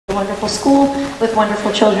a wonderful school with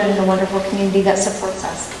wonderful children and a wonderful community that supports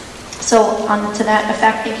us. So to that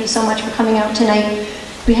effect, thank you so much for coming out tonight.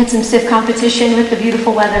 We had some stiff competition with the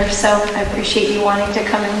beautiful weather, so I appreciate you wanting to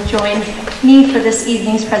come and join me for this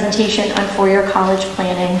evening's presentation on four-year college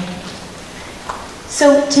planning.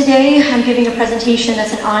 So today I'm giving a presentation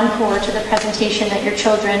that's an encore to the presentation that your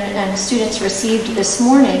children and students received this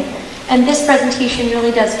morning. And this presentation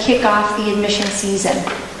really does kick off the admission season.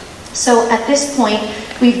 So at this point,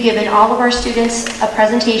 we've given all of our students a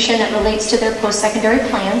presentation that relates to their post-secondary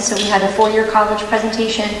plan. So we had a four-year college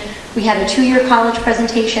presentation, we had a two-year college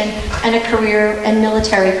presentation, and a career and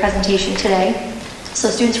military presentation today. So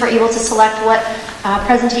students were able to select what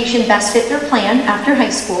presentation best fit their plan after high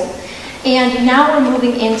school. And now we're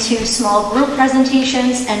moving into small group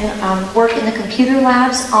presentations and work in the computer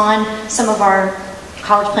labs on some of our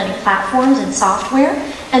college planning platforms and software.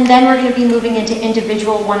 And then we're going to be moving into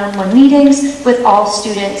individual one-on-one meetings with all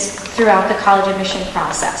students throughout the college admission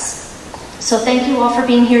process. So thank you all for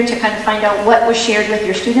being here to kind of find out what was shared with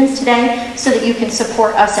your students today so that you can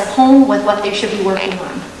support us at home with what they should be working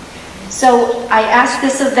on. So I asked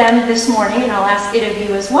this of them this morning, and I'll ask it of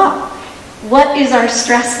you as well. What is our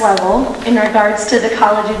stress level in regards to the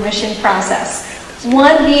college admission process?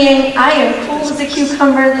 One being, I am cool as a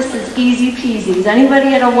cucumber, this is easy peasy. Is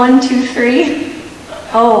anybody at a 1, 2, 3?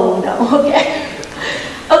 Oh no, okay.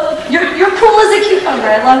 Oh, you're cool as a cucumber,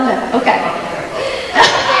 I love that, okay.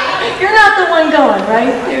 You're not the one going,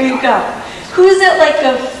 right? There you go. Who's at like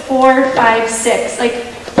a 4, 5, 6? Like,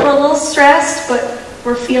 we're a little stressed, but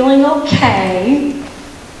we're feeling okay.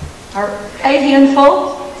 All right,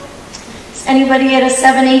 handful. Anybody at a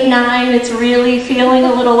 7, 8, 9, it's really feeling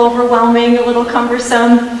a little overwhelming, a little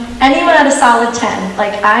cumbersome? Anyone at a solid 10?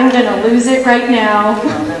 Like, I'm gonna lose it right now.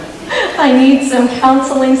 I need some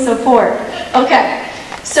counseling support. Okay,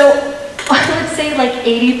 so I would say like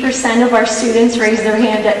 80% of our students raised their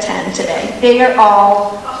hand at 10 today. They are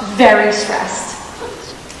all very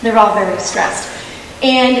stressed. They're all very stressed.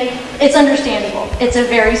 And it's understandable. It's a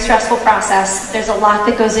very stressful process. There's a lot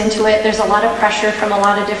that goes into it. There's a lot of pressure from a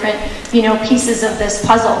lot of different, pieces of this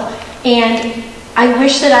puzzle. And I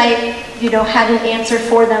wish that I, had an answer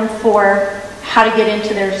for them for how to get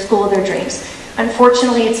into their school of their dreams.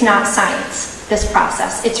 Unfortunately, it's not science, this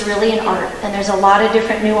process. It's really an art. And there's a lot of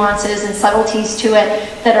different nuances and subtleties to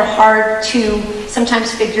it that are hard to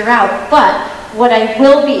sometimes figure out. But what I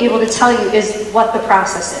will be able to tell you is what the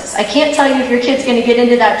process is. I can't tell you if your kid's going to get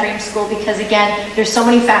into that dream school because, again, there's so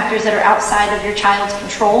many factors that are outside of your child's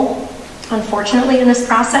control, unfortunately, in this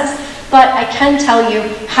process. But I can tell you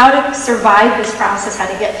how to survive this process, how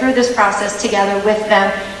to get through this process together with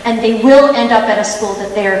them, and they will end up at a school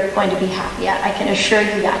that they're going to be happy at. I can assure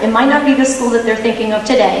you that. It might not be the school that they're thinking of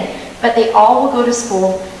today, but they all will go to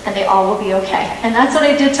school and they all will be okay. And that's what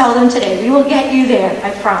I did tell them today. We will get you there,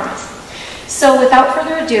 I promise. So without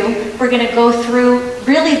further ado, we're going to go through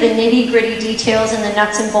really the nitty-gritty details and the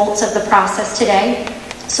nuts and bolts of the process today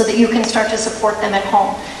so that you can start to support them at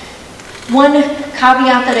home. One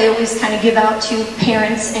caveat that I always kind of give out to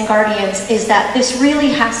parents and guardians is that this really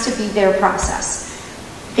has to be their process.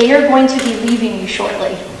 They are going to be leaving you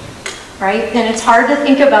shortly, right? And it's hard to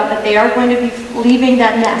think about that they are going to be leaving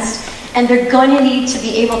that nest. And they're going to need to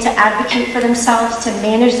be able to advocate for themselves, to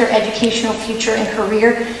manage their educational future and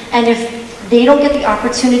career. And if they don't get the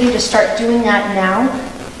opportunity to start doing that now,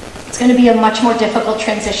 it's going to be a much more difficult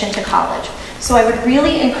transition to college. So I would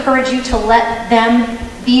really encourage you to let them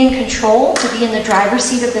be in control, to be in the driver's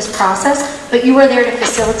seat of this process, but you are there to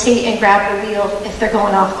facilitate and grab the wheel if they're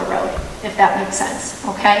going off the road, if that makes sense,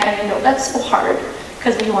 okay? And I know that's so hard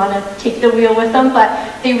because we want to take the wheel with them,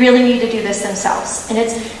 but they really need to do this themselves. And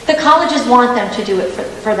the colleges want them to do it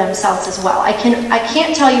for themselves as well. I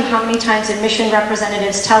can't tell you how many times admission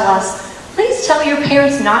representatives tell us, please tell your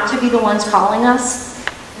parents not to be the ones calling us.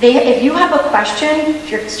 If you have a question,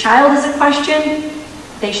 if your child has a question,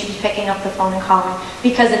 they should be picking up the phone and calling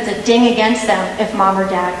because it's a ding against them if mom or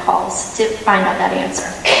dad calls to find out that answer,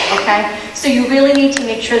 okay? So you really need to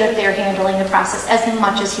make sure that they're handling the process as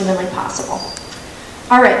much as humanly possible.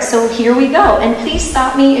 All right, so here we go. And please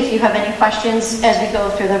stop me if you have any questions as we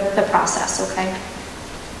go through the process, okay?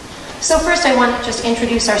 So first I want to just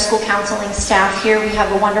introduce our school counseling staff here. We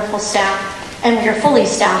have a wonderful staff and we are fully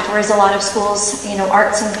staffed, whereas a lot of schools,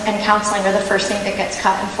 arts and counseling are the first thing that gets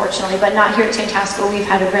cut, unfortunately, but not here at Tantasqua. We've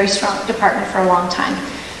had a very strong department for a long time.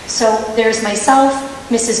 So there's myself,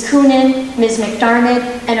 Mrs. Coonan, Ms. McDermott,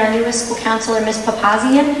 and our newest school counselor, Ms.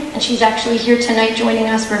 Papazian, and she's actually here tonight joining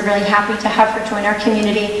us. We're really happy to have her join our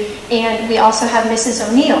community. And we also have Mrs.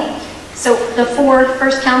 O'Neill. So the four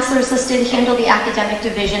first counselors listed handle the academic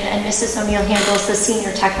division, and Mrs. O'Neill handles the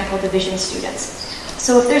senior technical division students.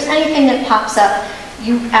 So if there's anything that pops up,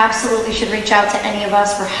 you absolutely should reach out to any of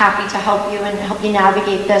us. We're happy to help you and help you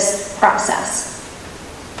navigate this process.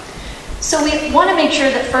 So we want to make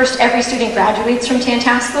sure that first every student graduates from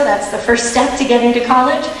Tantasqua. That's the first step to getting to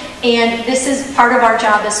college. And this is part of our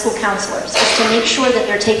job as school counselors, is to make sure that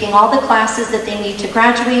they're taking all the classes that they need to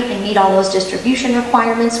graduate and meet all those distribution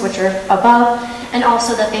requirements, which are above, and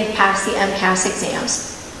also that they've passed the MCAS exams.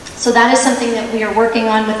 So that is something that we are working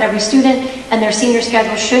on with every student, and their senior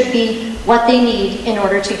schedule should be what they need in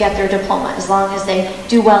order to get their diploma, as long as they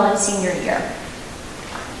do well in senior year.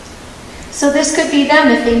 So this could be them.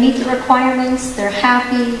 If they meet the requirements, they're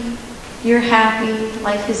happy, you're happy,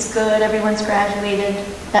 life is good, everyone's graduated,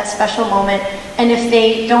 that special moment. And if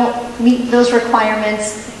they don't meet those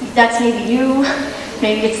requirements, that's maybe you,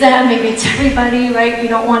 maybe it's them, maybe it's everybody, right? We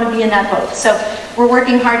don't want to be in that boat. So we're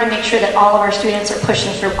working hard to make sure that all of our students are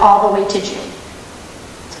pushing through all the way to June.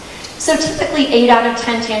 So typically 8 out of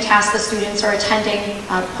 10 Tantasqua students are attending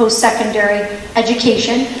post-secondary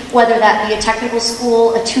education, whether that be a technical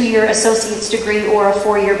school, a 2-year associate's degree, or a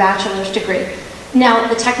 4-year bachelor's degree. Now,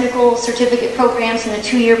 the technical certificate programs and the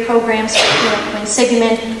 2-year programs, in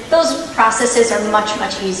Sigmund, those processes are much,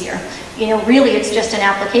 much easier. Really it's just an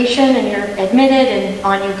application and you're admitted and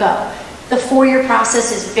on you go. The 4-year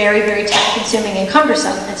process is very, very time-consuming and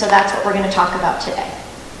cumbersome, and so that's what we're going to talk about today.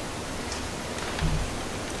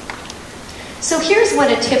 So here's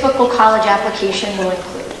what a typical college application will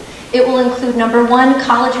include. It will include, number 1,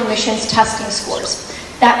 college admissions testing scores.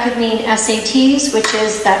 That could mean SATs, which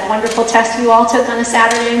is that wonderful test you all took on a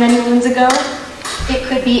Saturday many moons ago. It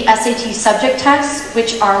could be SAT subject tests,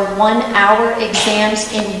 which are 1-hour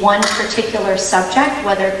exams in one particular subject,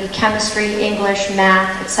 whether it be chemistry, English,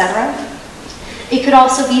 math, etc. It could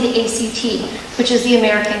also be the ACT, which is the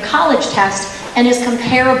American College Test and is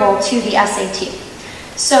comparable to the SAT.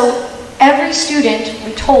 So every student,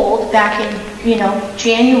 we told back in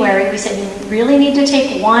January, we said you really need to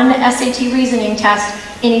take one SAT reasoning test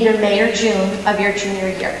in either May or June of your junior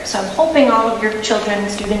year. So I'm hoping all of your children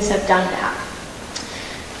and students have done that.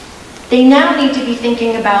 They now need to be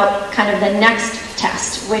thinking about kind of the next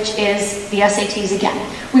test, which is the SATs again.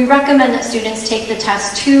 We recommend that students take the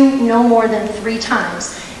test no more than 3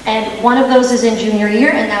 times. And one of those is in junior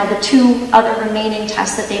year, and now the 2 other remaining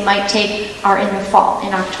tests that they might take are in the fall,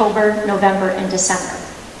 in October, November, and December.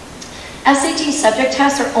 SAT subject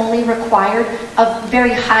tests are only required of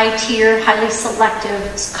very high-tier, highly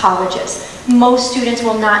selective colleges. Most students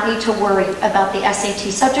will not need to worry about the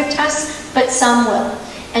SAT subject tests, but some will.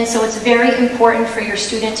 And so it's very important for your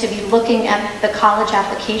student to be looking at the college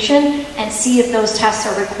application and see if those tests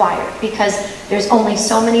are required, because there's only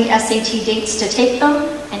so many SAT dates to take them,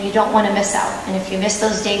 and you don't want to miss out. And if you miss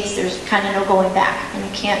those dates, there's kind of no going back, and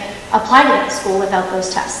you can't apply to that school without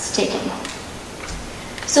those tests taken.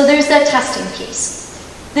 So there's that testing piece.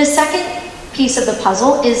 The second piece of the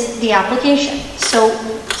puzzle is the application. So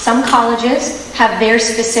some colleges have their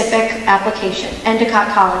specific application. Endicott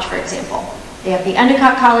College, for example. They have the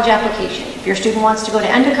Endicott College application. If your student wants to go to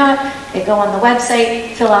Endicott, they go on the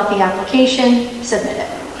website, fill out the application, submit it.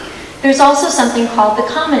 There's also something called the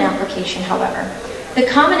Common Application, however. The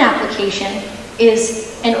Common Application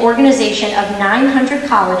is an organization of 900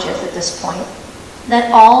 colleges at this point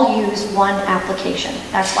that all use one application.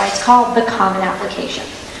 That's why it's called the Common Application.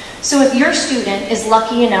 So if your student is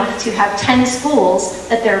lucky enough to have 10 schools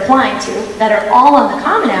that they're applying to that are all on the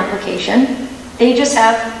Common Application, they just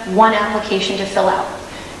have one application to fill out.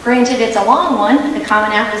 Granted, it's a long one. The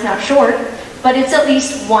Common App is not short, but it's at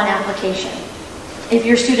least one application. If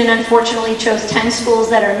your student unfortunately chose 10 schools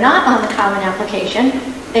that are not on the Common Application,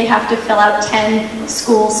 they have to fill out 10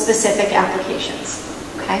 school-specific applications.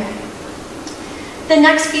 Okay? The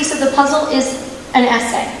next piece of the puzzle is an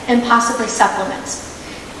essay and possibly supplements.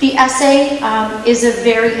 The essay is a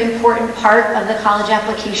very important part of the college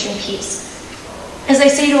application piece. As I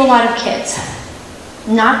say to a lot of kids,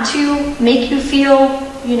 not to make you feel,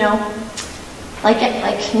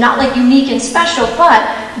 not like unique and special, but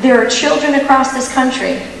there are children across this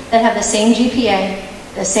country that have the same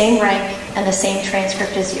GPA, the same rank, and the same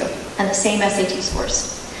transcript as you, and the same SAT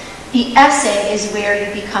scores. The essay is where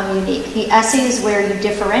you become unique. The essay is where you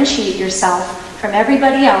differentiate yourself from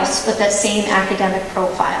everybody else with that same academic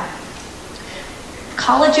profile.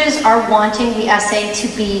 Colleges are wanting the essay to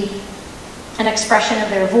be an expression of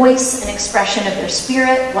their voice, an expression of their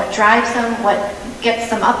spirit, what drives them, what gets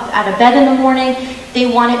them up out of bed in the morning. They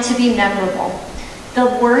want it to be memorable. The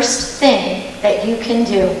worst thing that you can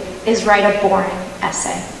do is write a boring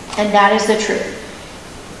essay, and that is the truth.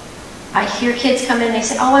 I hear kids come in and they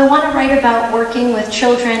say, oh, I want to write about working with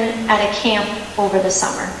children at a camp over the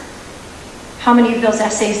summer. How many of those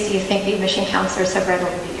essays do you think the admission counselors have read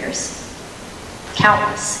over the years?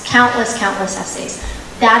 Countless, countless, countless essays.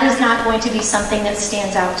 That is not going to be something that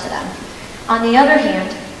stands out to them. On the other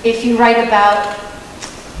hand, if you write about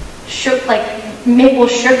like maple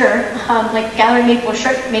sugar, like gathering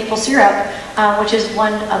maple syrup, which is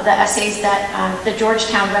one of the essays that the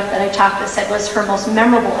Georgetown rep that I talked with said was her most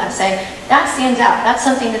memorable essay, that stands out. That's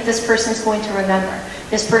something that this person's going to remember.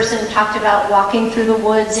 This person talked about walking through the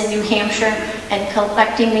woods in New Hampshire and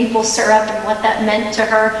collecting maple syrup and what that meant to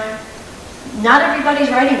her. Not everybody's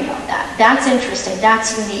writing about that. That's interesting,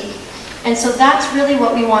 that's unique. And so that's really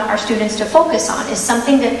what we want our students to focus on, is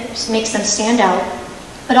something that makes them stand out,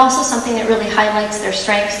 but also something that really highlights their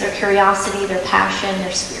strengths, their curiosity, their passion,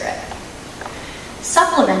 their spirit.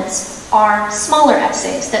 Supplements are smaller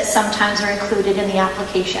essays that sometimes are included in the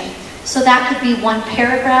application. So that could be one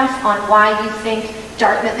paragraph on why you think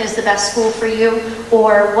Dartmouth is the best school for you,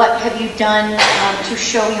 or what have you done to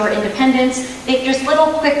show your independence. Just little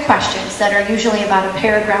quick questions that are usually about a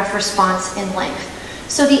paragraph response in length.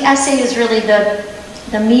 So the essay is really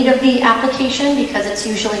the meat of the application, because it's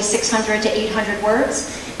usually 600 to 800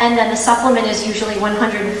 words, and then the supplement is usually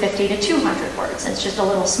 150 to 200 words. It's just a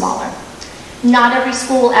little smaller. Not every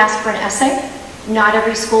school will ask for an essay. Not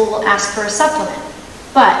every school will ask for a supplement.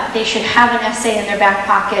 But they should have an essay in their back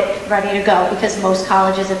pocket ready to go, because most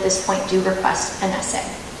colleges at this point do request an essay.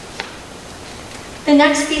 The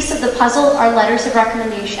next piece of the puzzle are letters of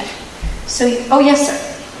recommendation. So, oh yes sir.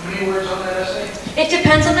 How many words on that essay? It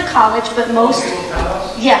depends on the college, but most,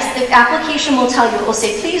 yes, the application will tell you, it will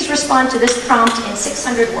say, please respond to this prompt in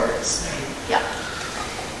 600 words. Yeah.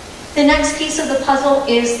 The next piece of the puzzle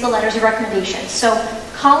is the letters of recommendation. So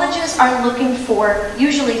colleges are looking for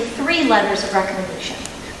usually 3 letters of recommendation.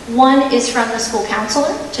 One is from the school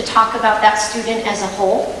counselor to talk about that student as a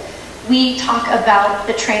whole. We talk about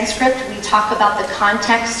the transcript. We talk about the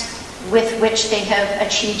context with which they have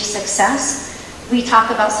achieved success. We talk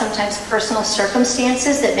about sometimes personal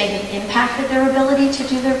circumstances that may have impacted their ability to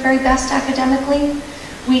do their very best academically.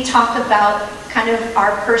 We talk about kind of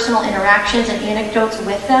our personal interactions and anecdotes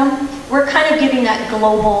with them. We're kind of giving that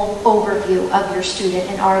global overview of your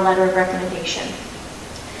student in our letter of recommendation.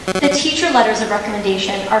 The teacher letters of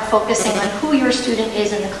recommendation are focusing on who your student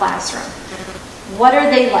is in the classroom. What are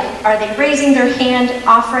they like? Are they raising their hand,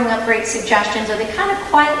 offering up great suggestions? Are they kind of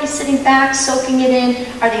quietly sitting back, soaking it in?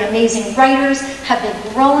 Are they amazing writers? Have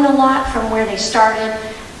they grown a lot from where they started?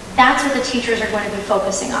 That's what the teachers are going to be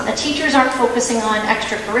focusing on. The teachers aren't focusing on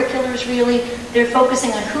extracurriculars really. They're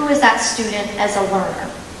focusing on who is that student as a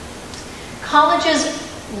learner. Colleges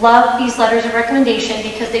love these letters of recommendation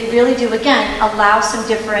because they really do, again, allow some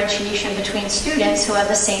differentiation between students who have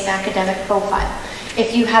the same academic profile.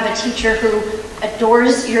 If you have a teacher who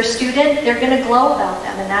adores your student, they're going to glow about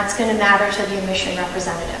them, and that's going to matter to the admission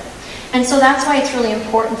representative. And so that's why it's really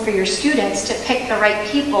important for your students to pick the right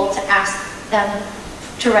people to ask them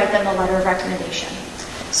to write them a letter of recommendation.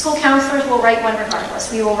 School counselors will write one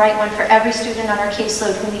regardless. We will write one for every student on our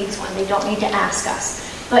caseload who needs one. They don't need to ask us.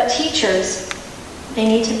 But teachers, they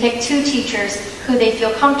need to pick 2 teachers who they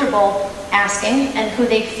feel comfortable asking and who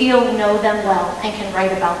they feel know them well and can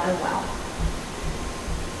write about them well.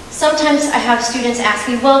 Sometimes I have students ask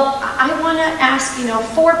me, well, I want to ask,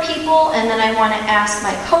 4 people, and then I want to ask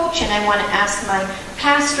my coach, and I want to ask my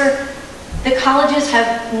pastor. The colleges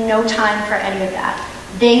have no time for any of that.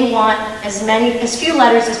 They want as few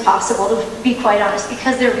letters as possible, to be quite honest,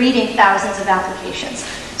 because they're reading thousands of applications.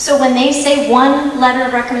 So when they say 1 letter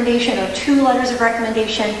of recommendation or 2 letters of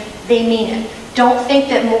recommendation, they mean it. Don't think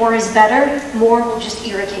that more is better. More will just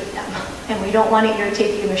irritate them. And we don't want to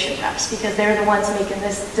irritate the admission reps because they're the ones making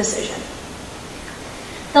this decision.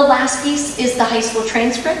 The last piece is the high school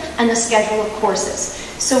transcript and the schedule of courses.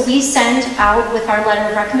 So we send out with our letter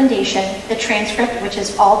of recommendation the transcript, which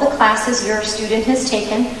is all the classes your student has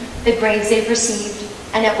taken, the grades they've received,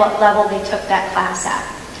 and at what level they took that class at.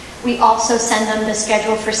 We also send them the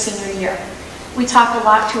schedule for senior year. We talk a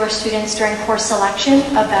lot to our students during course selection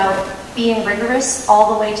about being rigorous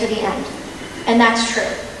all the way to the end. And that's true.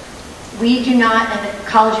 We do not, and the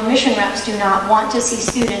college admission reps do not want to see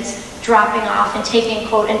students dropping off and taking,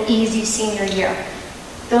 quote, an easy senior year.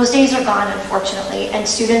 Those days are gone, unfortunately, and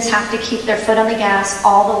students have to keep their foot on the gas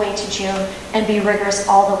all the way to June and be rigorous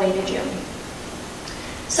all the way to June.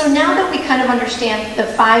 So now that we kind of understand the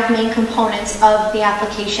 5 main components of the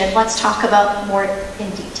application, let's talk about more in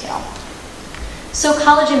detail. So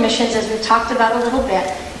college admissions, as we've talked about a little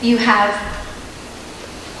bit, you have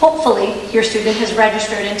Hopefully, your student has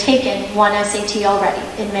registered and taken one SAT already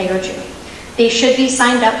in May or June. They should be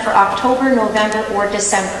signed up for October, November, or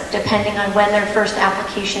December, depending on when their first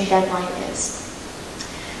application deadline is.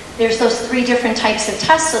 There's those 3 different types of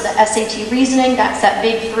tests. So the SAT reasoning, that's that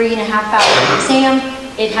big 3.5-hour exam.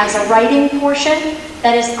 It has a writing portion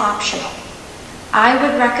that is optional. I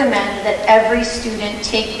would recommend that every student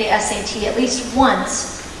take the SAT at least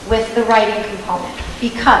once with the writing component,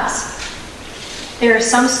 because there are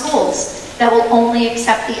some schools that will only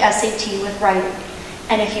accept the SAT with writing.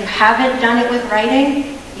 And if you haven't done it with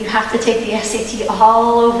writing, you have to take the SAT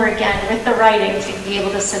all over again with the writing to be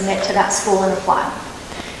able to submit to that school and apply.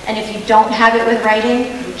 And if you don't have it with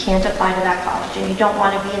writing, you can't apply to that college, and you don't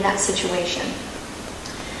want to be in that situation.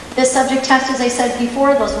 This subject test, as I said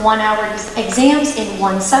before, those 1-hour exams in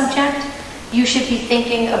one subject. You should be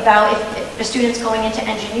thinking about if the student's going into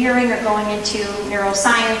engineering or going into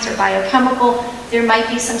neuroscience or biochemical, there might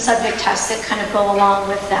be some subject tests that kind of go along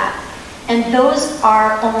with that. And those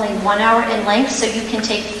are only 1 hour in length, so you can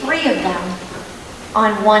take 3 of them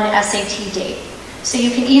on one SAT date. So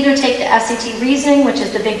you can either take the SAT reasoning, which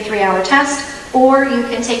is the big 3-hour test, or you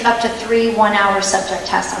can take up to 3 1-hour subject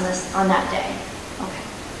tests on that day. Okay.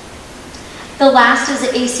 The last is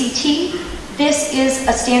the ACT. This is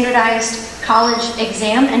a standardized college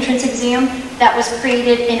exam, entrance exam, that was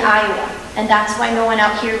created in Iowa. And that's why no one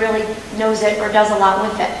out here really knows it or does a lot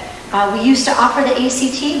with it. We used to offer the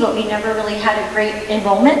ACT, but we never really had a great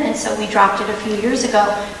enrollment, and so we dropped it a few years ago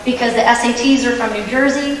because the SATs are from New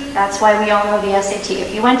Jersey. That's why we all know the SAT.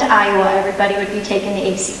 If you went to Iowa, everybody would be taking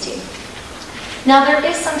the ACT. Now, there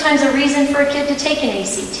is sometimes a reason for a kid to take an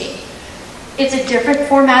ACT. It's a different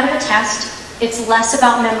format of a test. It's less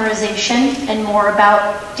about memorization and more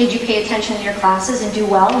about, did you pay attention in your classes and do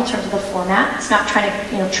well in terms of the format? It's not trying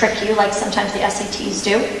to trick you like sometimes the SATs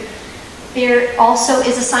do. There also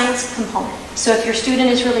is a science component. So if your student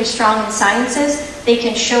is really strong in sciences, they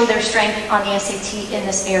can show their strength on the SAT in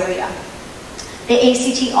this area. The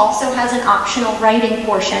ACT also has an optional writing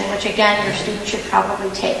portion, which again, your student should probably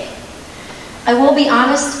take. I will be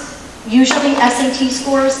honest, usually SAT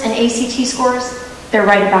scores and ACT scores, they're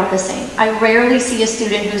right about the same. I rarely see a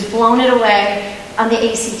student who's blown it away on the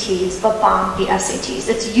ACTs but bombed the SATs.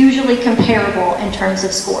 It's usually comparable in terms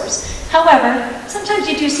of scores. However, sometimes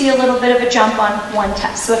you do see a little bit of a jump on one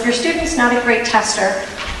test. So if your student's not a great tester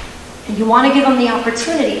and you want to give them the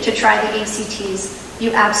opportunity to try the ACTs,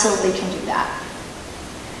 you absolutely can do that.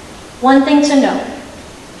 One thing to note,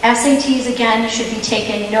 SATs again should be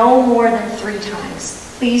taken no more than 3 times.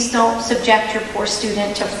 Please don't subject your poor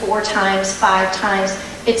student to 4 times, 5 times.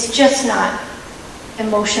 It's just not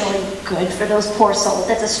emotionally good for those poor souls.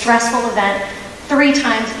 It's a stressful event. 3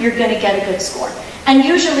 times, you're going to get a good score. And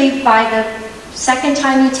usually by the second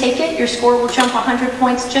time you take it, your score will jump 100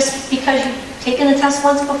 points just because you've taken the test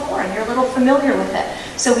once before and you're a little familiar with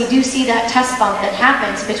it. So we do see that test bump that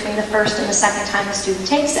happens between the first and the second time the student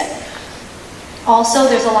takes it. Also,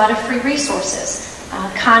 there's a lot of free resources.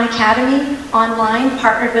 Khan Academy online,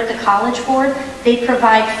 partnered with the College Board. They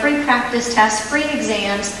provide free practice tests, free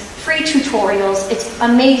exams, free tutorials. It's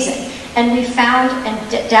amazing. And we found,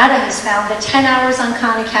 and data has found, that 10 hours on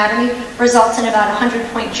Khan Academy results in about a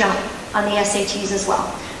 100-point jump on the SATs as well.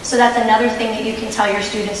 So that's another thing that you can tell your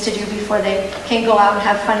students to do before they can go out and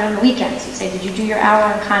have fun on the weekends. You say, did you do your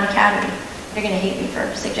hour on Khan Academy? They're going to hate me for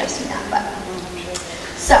suggesting that. But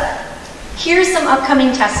so, here's some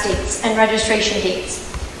upcoming test dates and registration dates.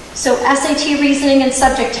 So SAT reasoning and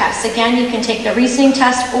subject tests. Again, you can take the reasoning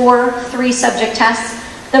test or 3 subject tests.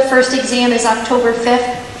 The first exam is October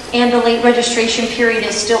 5th, and the late registration period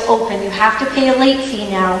is still open. You have to pay a late fee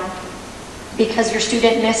now because your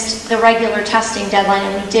student missed the regular testing deadline,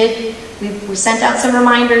 and we sent out some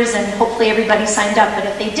reminders and hopefully everybody signed up, but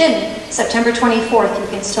if they didn't, September 24th, you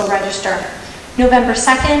can still register. November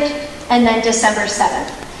 2nd, and then December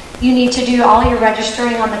 7th. You need to do all your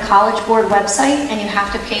registering on the College Board website, and you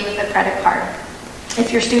have to pay with a credit card.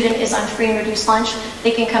 If your student is on free and reduced lunch,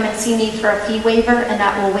 they can come and see me for a fee waiver, and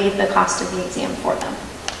that will waive the cost of the exam for them.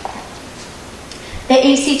 The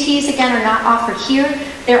ACTs, again, are not offered here.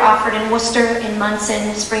 They're offered in Worcester, in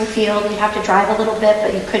Munson, Springfield. You have to drive a little bit,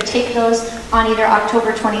 but you could take those on either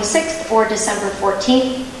October 26th or December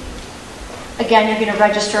 14th. Again, you're going to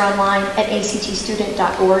register online at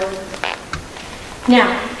actstudent.org.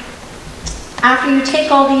 Now, after you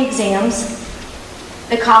take all the exams,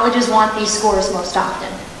 the colleges want these scores most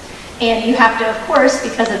often. And you have to, of course,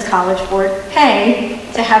 because it's College Board, pay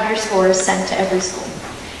to have your scores sent to every school.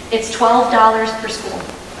 It's $12 per school.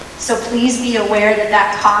 So please be aware that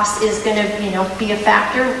that cost is going to, be a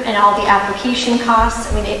factor in all the application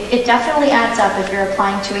costs. I mean, it definitely adds up if you're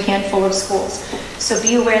applying to a handful of schools. So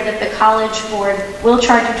be aware that the College Board will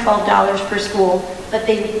charge you $12 per school, but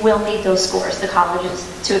they will need those scores, the colleges,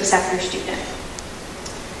 to accept your student.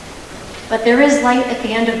 But there is light at the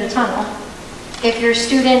end of the tunnel. If your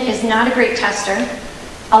student is not a great tester,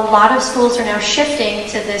 a lot of schools are now shifting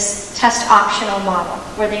to this test optional model,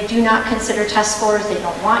 where they do not consider test scores, they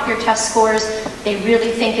don't want your test scores, they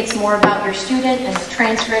really think it's more about your student and the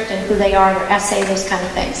transcript and who they are, their essay, those kind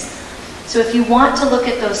of things. So if you want to look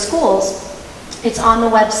at those schools, it's on the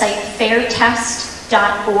website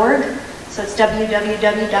fairtest.org, so it's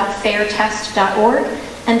www.fairtest.org,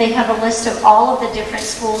 and they have a list of all of the different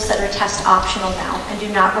schools that are test optional now and do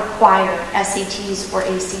not require SATs or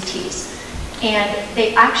ACTs. And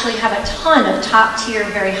they actually have a ton of top-tier,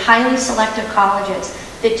 very highly selective colleges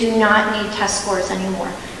that do not need test scores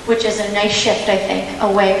anymore, which is a nice shift, I think,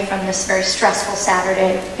 away from this very stressful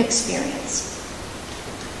Saturday experience.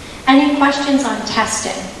 Any questions on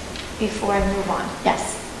testing before I move on?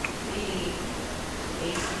 Yes?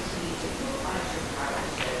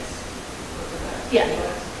 Yeah.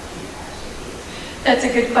 That's a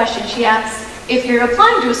good question. She asks, if you're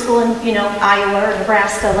applying to a school in, Iowa or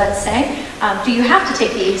Nebraska, let's say, do you have to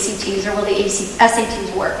take the ACTs or will the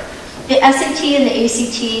SATs work? The SAT and the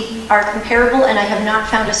ACT are comparable, and I have not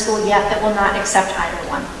found a school yet that will not accept either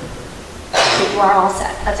one. So you are all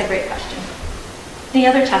set. That's a great question. Any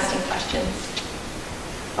other testing questions?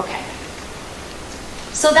 Okay.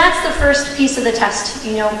 So that's the first piece of the test.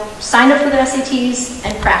 Sign up for the SATs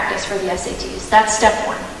and practice for the SATs. That's step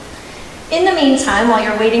one. In the meantime, while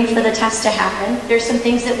you're waiting for the test to happen, there's some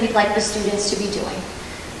things that we'd like the students to be doing.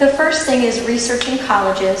 The first thing is researching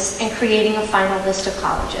colleges and creating a final list of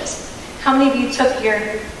colleges. How many of you took your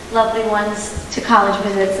lovely ones to college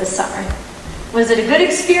visits this summer? Was it a good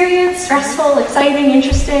experience, stressful, exciting,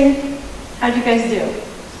 interesting? How'd you guys do?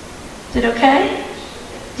 Did okay?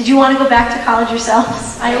 Did you want to go back to college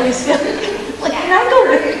yourselves? I always feel like, can I go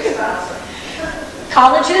with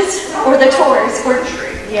colleges or the tours?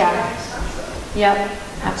 Yeah. Yep,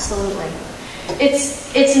 absolutely.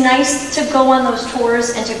 It's nice to go on those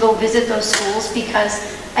tours and to go visit those schools, because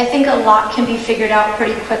I think a lot can be figured out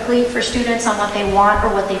pretty quickly for students on what they want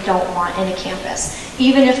or what they don't want in a campus.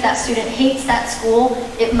 Even if that student hates that school,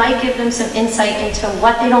 it might give them some insight into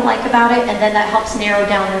what they don't like about it, and then that helps narrow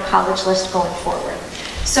down their college list going forward.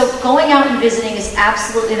 So going out and visiting is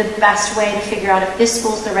absolutely the best way to figure out if this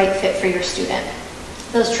school's the right fit for your student.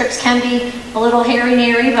 Those trips can be a little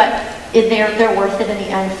hairy-nary, but they're worth it in the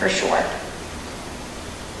end for sure.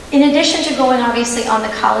 In addition to going obviously on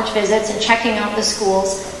the college visits and checking out the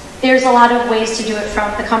schools, there's a lot of ways to do it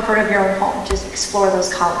from the comfort of your own home, to explore those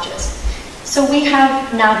colleges. So we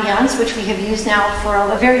have Naviance, which we have used now for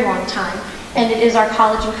a very long time, and it is our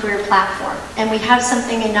college and career platform. And we have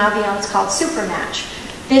something in Naviance called Supermatch.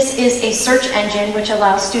 This is a search engine which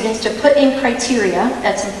allows students to put in criteria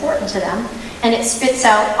that's important to them, and it spits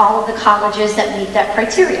out all of the colleges that meet that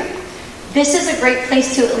criteria. This is a great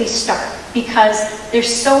place to at least start, because there's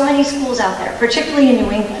so many schools out there, particularly in New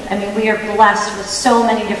England. I mean, we are blessed with so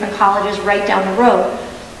many different colleges right down the road.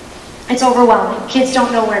 It's overwhelming. Kids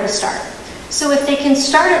don't know where to start. So if they can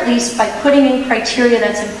start at least by putting in criteria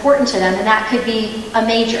that's important to them, and that could be a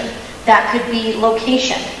major, that could be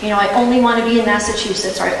location. I only want to be in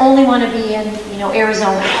Massachusetts, or I only want to be in,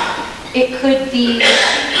 Arizona. It could be,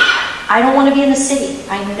 I don't want to be in the city.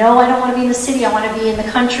 I know I don't want to be in the city. I want to be in the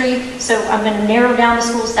country, so I'm going to narrow down the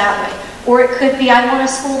schools that way. Or it could be, I want a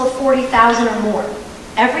school of 40,000 or more.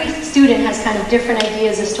 Every student has kind of different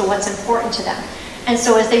ideas as to what's important to them. And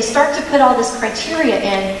so as they start to put all this criteria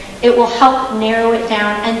in, it will help narrow it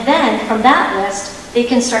down. And then from that list, they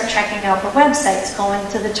can start checking out the websites, going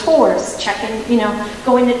to the tours,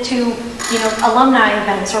 going to alumni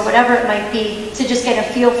events or whatever it might be, to just get a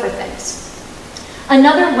feel for things.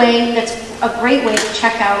 Another way that's a great way to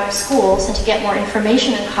check out schools and to get more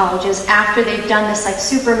information in colleges after they've done this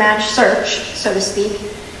Supermatch search, so to speak,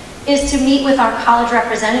 is to meet with our college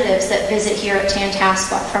representatives that visit here at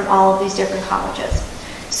Tantasqua from all of these different colleges.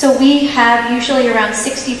 So we have usually around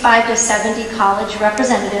 65 to 70 college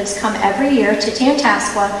representatives come every year to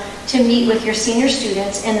Tantasqua to meet with your senior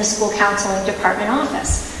students in the school counseling department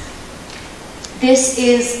office. This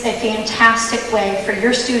is a fantastic way for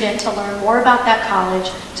your student to learn more about that college,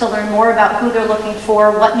 to learn more about who they're looking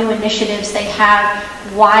for, what new initiatives they have,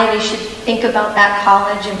 why they should think about that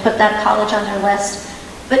college and put that college on their list.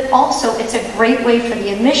 But also, it's a great way for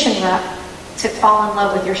the admission rep to fall in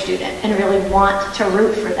love with your student and really want to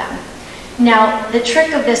root for them. Now, the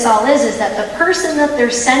trick of this all is that the person that they're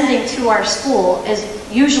sending to our school is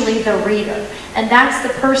usually the reader. And that's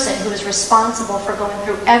the person who is responsible for going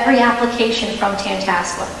through every application from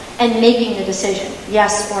Tantasqua and making the decision,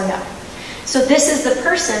 yes or no. So this is the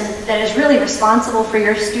person that is really responsible for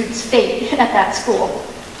your student's fate at that school.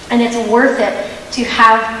 And it's worth it to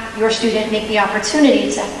have your student make the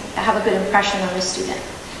opportunity to have a good impression on this student,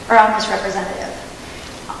 or on this representative.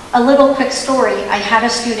 A little quick story, I had a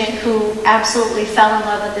student who absolutely fell in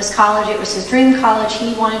love with this college. It was his dream college.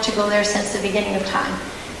 He wanted to go there since the beginning of time.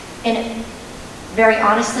 And very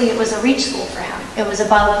honestly, it was a reach school for him. It was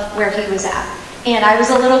above where he was at. And I was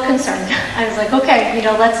a little concerned. I was like, okay,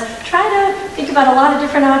 let's try to think about a lot of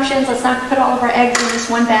different options. Let's not put all of our eggs in this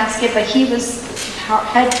one basket. But he was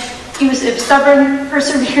a stubborn,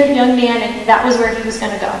 perseverant young man, and that was where he was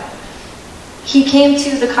going to go. He came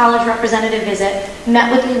to the college representative visit,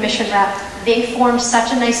 met with the admission rep. They formed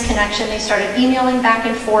such a nice connection. They started emailing back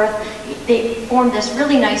and forth. They formed this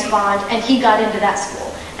really nice bond, and he got into that school.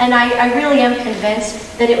 And I really am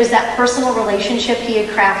convinced that it was that personal relationship he had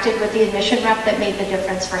crafted with the admission rep that made the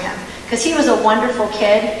difference for him. Because he was a wonderful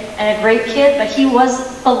kid and a great kid, but he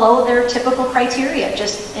was below their typical criteria,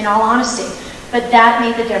 just in all honesty. But that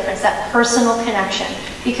made the difference, that personal connection.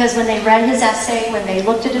 Because when they read his essay, when they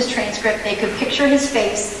looked at his transcript, they could picture his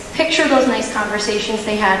face, picture those nice conversations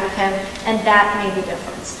they had with him, and that made the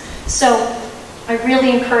difference. So I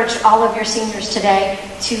really encourage all of your seniors today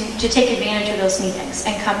to take advantage of those meetings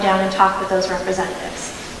and come down and talk with those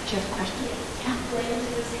representatives. Do you have a question? Yeah. When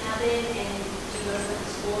does this happen, and do you go to the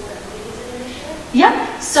schools that really use it initially?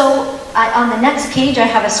 Yep. So on the next page, I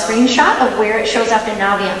have a screenshot of where it shows up in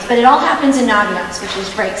Naviance. But it all happens in Naviance, which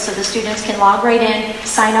is great. So the students can log right in,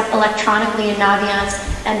 sign up electronically in Naviance,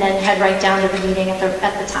 and then head right down to the meeting at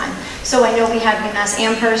the time. So I know we have UMass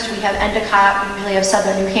Amherst, we have Endicott, we usually have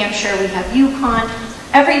Southern New Hampshire, we have UConn.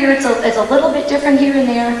 Every year it's a little bit different here and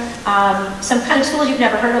there. Some kind of schools you've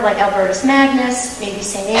never heard of, like Albertus Magnus, maybe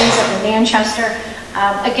St. Anne's up in Manchester.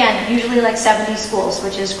 Again, usually like 70 schools,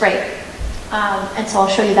 which is great. And so I'll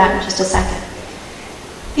show you that in just a second.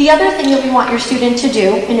 The other thing that we want your student to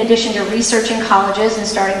do, in addition to researching colleges and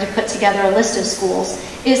starting to put together a list of schools,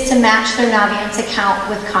 is to match their Naviance account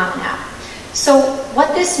with Common App. So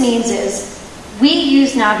what this means is we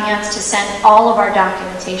use Naviance to send all of our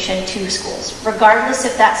documentation to schools, regardless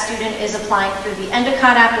if that student is applying through the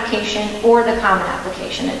Endicott application or the Common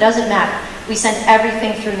application. It doesn't matter. We send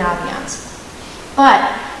everything through Naviance.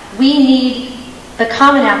 But we need the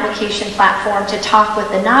Common application platform to talk with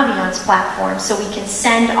the Naviance platform so we can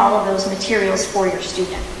send all of those materials for your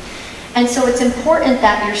student. And so it's important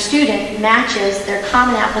that your student matches their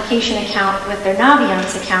Common application account with their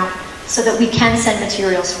Naviance account so that we can send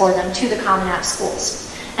materials for them to the Common App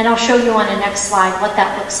schools. And I'll show you on the next slide what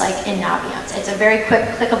that looks like in Naviance. It's a very quick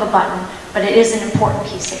click of a button, but it is an important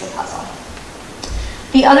piece of the puzzle.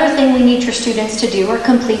 The other thing we need your students to do are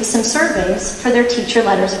complete some surveys for their teacher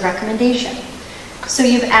letters of recommendation. So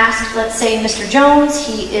you've asked, let's say, Mr. Jones,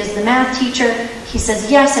 he is the math teacher. He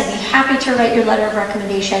says, yes, I'd be happy to write your letter of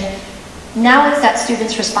recommendation. Now it's that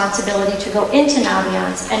student's responsibility to go into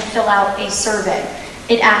Naviance and fill out a survey.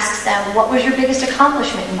 It asks them, what was your biggest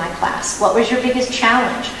accomplishment in my class? What was your biggest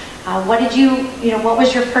challenge? What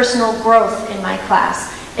was your personal growth in my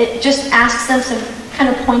class? It just asks them some kind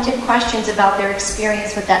of pointed questions about their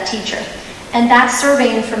experience with that teacher. And that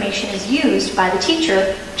survey information is used by the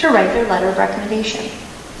teacher to write their letter of recommendation.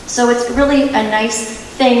 So it's really a nice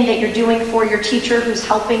thing that you're doing for your teacher who's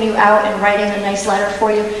helping you out and writing a nice letter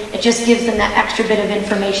for you. It just gives them that extra bit of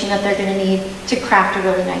information that they're going to need to craft a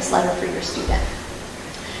really nice letter for your student.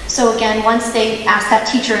 So again, once they ask that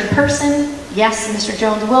teacher in person, yes, Mr.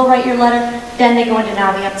 Jones will write your letter, then they go into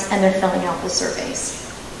Naviance and they're filling out the surveys.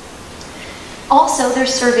 Also,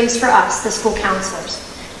 there's surveys for us, the school counselors.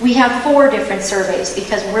 We have 4 different surveys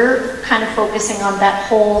because we're kind of focusing on that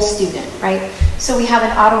whole student, right? So we have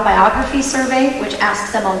an autobiography survey, which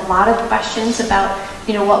asks them a lot of questions about,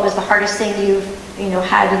 what was the hardest thing you've,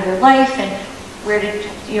 had in your life, and where did,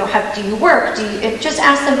 do you work? It just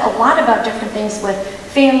asks them a lot about different things with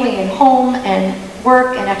family and home and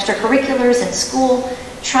work and extracurriculars and school,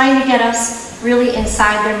 trying to get us really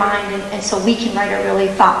inside their mind and so we can write a really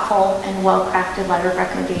thoughtful and well-crafted letter of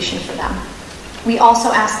recommendation for them. We also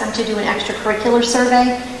ask them to do an extracurricular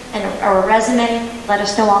survey or a resume, let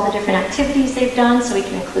us know all the different activities they've done so we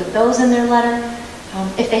can include those in their letter.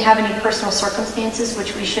 If they have any personal circumstances,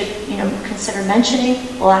 which we should consider mentioning,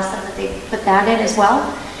 we'll ask them that they put that in as well.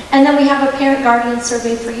 And then we have a parent-guardian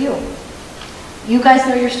survey for you. You guys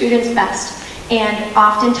know your students best, and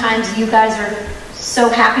oftentimes you guys are so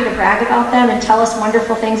happy to brag about them and tell us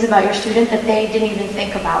wonderful things about your student that they didn't even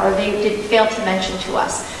think about or they did fail to mention to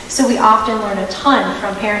us. So we often learn a ton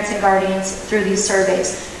from parents and guardians through these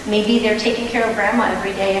surveys. Maybe they're taking care of grandma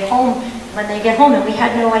every day at home when they get home and we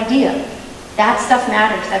had no idea. That stuff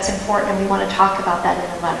matters, that's important, and we want to talk about that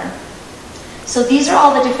in the letter. So these are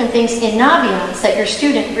all the different things in Naviance that your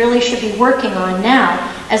student really should be working on now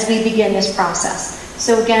as we begin this process.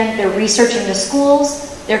 So again, they're researching the schools,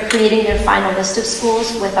 they're creating their final list of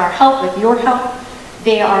schools with our help, with your help.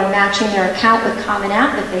 They are matching their account with Common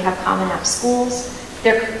App if they have Common App schools.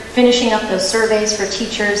 They're finishing up those surveys for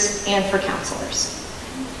teachers and for counselors.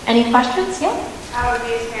 Any questions? Yeah? How would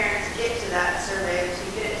these parents get to that survey that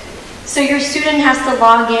you did? So your student has to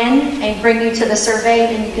log in and bring you to the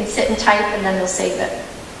survey, and you can sit and type, and then they'll save it.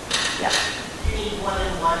 Yep. You need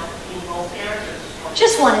one-on-one in both areas?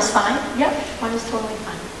 Just one is fine. Yep, one is totally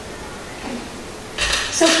fine. Okay.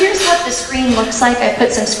 So here's what the screen looks like. I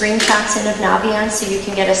put some screenshots in of Naviance so you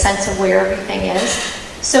can get a sense of where everything is.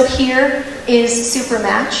 So here is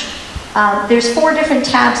Supermatch. There's 4 different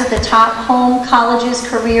tabs at the top: Home, Colleges,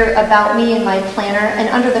 Career, About Me, and My Planner. And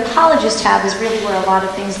under the Colleges tab is really where a lot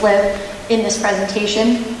of things live in this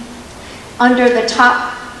presentation. Under the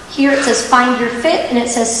top here it says Find Your Fit, and it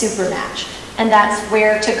says Supermatch. And that's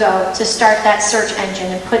where to go to start that search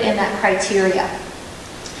engine and put in that criteria.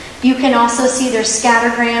 You can also see there's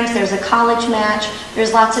scattergrams, there's a college match,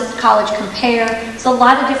 there's lots of college compare. There's a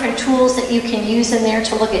lot of different tools that you can use in there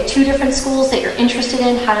to look at 2 different schools that you're interested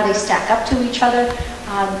in. How do they stack up to each other?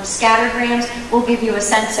 Scattergrams will give you a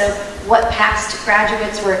sense of what past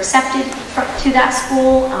graduates were accepted to that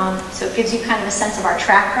school. So it gives you kind of a sense of our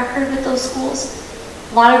track record with those schools.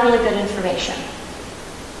 A lot of really good information.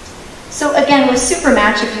 So again, with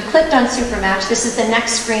Supermatch, if you clicked on Supermatch, this is the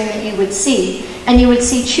next screen that you would see, and you would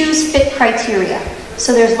see Choose Fit Criteria.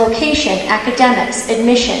 So there's location, academics,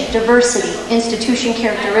 admission, diversity, institution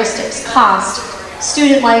characteristics, cost,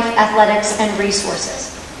 student life, athletics, and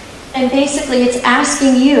resources. And basically, it's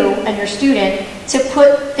asking you and your student to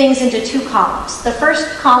put things into 2 columns. The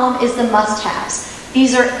first column is the must-haves.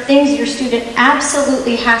 These are things your student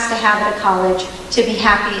absolutely has to have at a college to be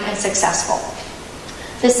happy and successful.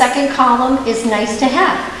 The second column is nice to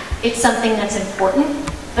have. It's something that's important,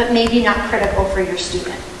 but maybe not critical for your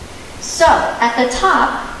student. So at the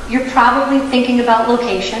top, you're probably thinking about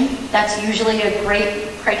location. That's usually a great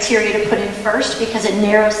criteria to put in first because it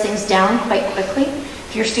narrows things down quite quickly.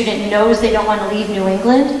 If your student knows they don't want to leave New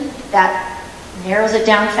England, that narrows it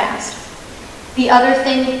down fast. The other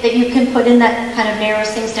thing that you can put in that kind of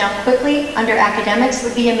narrows things down quickly under academics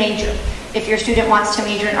would be a major. If your student wants to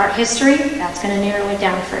major in art history, that's going to narrow it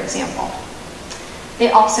down, for example. They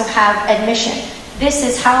also have admission. This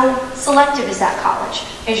is how selective is that college.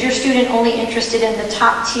 Is your student only interested in the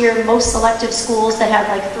top tier, most selective schools that have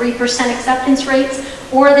like 3% acceptance rates,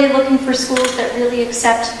 or are they looking for schools that really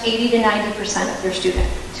accept 80 to 90% of their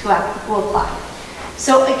students who apply?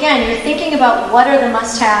 So again, you're thinking about what are the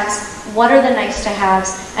must-haves, what are the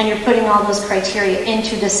nice-to-haves, and you're putting all those criteria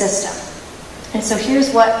into the system. And so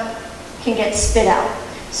here's what can get spit out.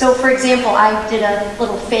 So for example, I did a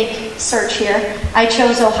little fake search here. I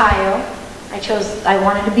chose Ohio. I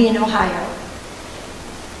wanted to be in Ohio.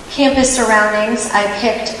 Campus surroundings, I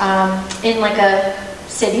picked in like a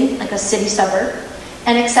city suburb.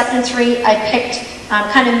 And acceptance rate, I picked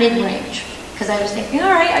kind of mid-range because I was thinking,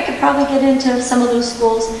 all right, I could probably get into some of those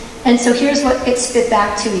schools. And so here's what gets spit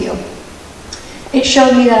back to you. It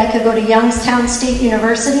showed me that I could go to Youngstown State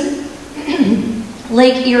University,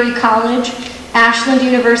 Lake Erie College, Ashland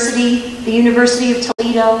University, the University of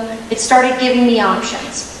Toledo. It started giving me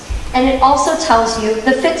options. And it also tells you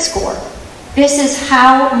the fit score. This is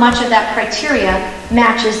how much of that criteria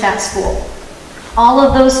matches that school. All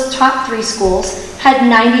of those top 3 schools had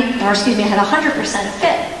 100% of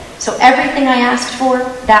fit. So everything I asked for,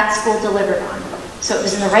 that school delivered on. So it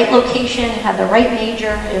was in the right location, it had the right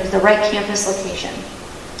major, it was the right campus location.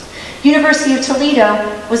 University of Toledo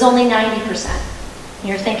was only 90%.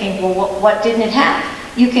 You're thinking, well, what didn't it have?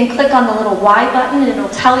 You can click on the little Y button and it'll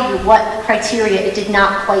tell you what criteria it did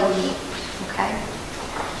not quite meet, okay?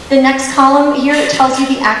 The next column here, it tells you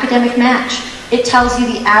the academic match. It tells you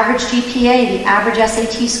the average GPA, the average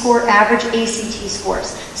SAT score, average ACT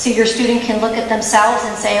scores. So your student can look at themselves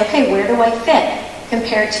and say, okay, where do I fit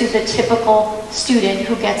compared to the typical student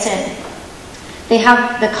who gets in? They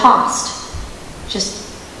have the cost. Just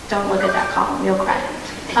don't look at that column, you'll cry.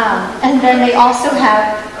 And then they also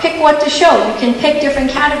have pick what to show. You can pick different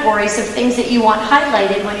categories of things that you want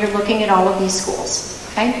highlighted when you're looking at all of these schools.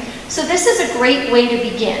 Okay? So this is a great way to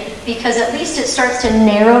begin because at least it starts to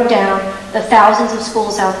narrow down the thousands of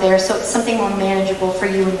schools out there so it's something more manageable for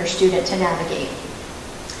you and your student to navigate.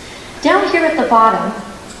 Down here at the bottom,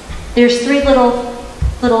 there's three little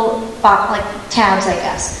like tabs, I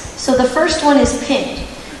guess. So the first one is pinned.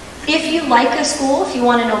 If you like a school, if you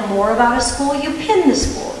want to know more about a school, you pin the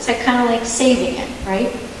school. It's like, kind of like saving it,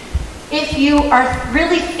 right? If you are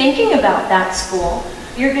really thinking about that school,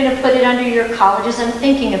 you're going to put it under your colleges I'm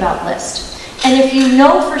thinking about list. And if you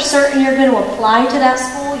know for certain you're going to apply to that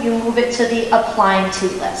school, you move it to the applying to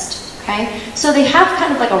list. Okay? So they have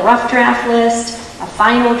kind of like a rough draft list, a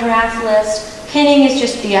final draft list. Pinning is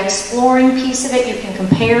just the exploring piece of it. You can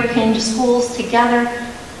compare pinned schools together.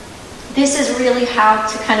 This is really how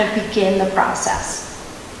to kind of begin the process.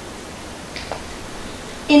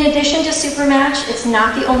 In addition to Supermatch, it's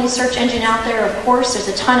not the only search engine out there, of course. There's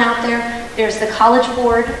a ton out there. There's the College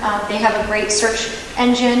Board. They have a great search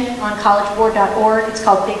engine on collegeboard.org. It's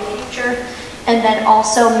called Big Future. And then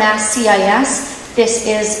also Mass CIS. This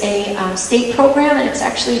is a state program, and it's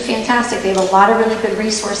actually fantastic. They have a lot of really good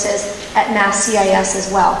resources at Mass CIS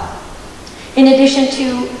as well. In addition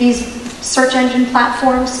to these search engine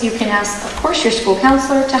platforms, you can ask, of course, your school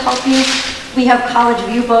counselor to help you. We have College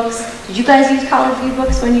View books. Did you guys use College View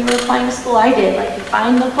books when you were applying to school? I did. Like, you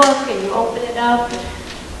find the book and you open it up.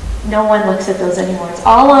 No one looks at those anymore. It's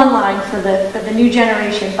all online for the new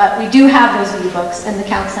generation, but we do have those view books in the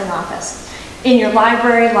counseling office. In your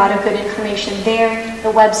library, a lot of good information there.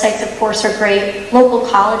 The websites, of course, are great. Local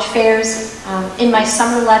college fairs. In my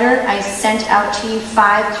summer letter, I sent out to you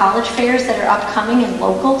 5 college fairs that are upcoming and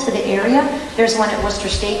local to the area. There's one at Worcester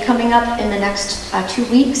State coming up in the next 2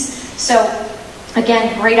 weeks. So,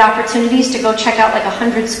 again, great opportunities to go check out like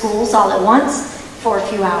 100 schools all at once for a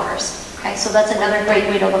few hours. Okay, so that's another great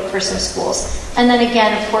way to look for some schools. And then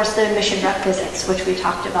again, of course, the admission rep visits, which we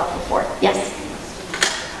talked about before. Yes?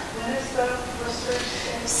 When is the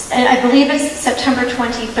first? And I believe it's September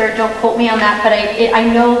 23rd. Don't quote me on that, but I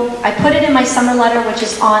know I put it in my summer letter, which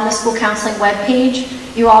is on the school counseling webpage.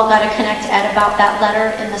 You all got to connect to Ed about that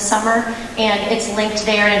letter in the summer, and it's linked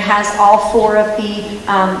there, and it has all 4 of the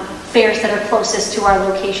fairs that are closest to our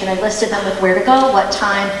location. I listed them with where to go, what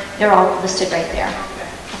time. They're all listed right there.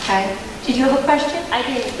 Okay. Did you have a question? I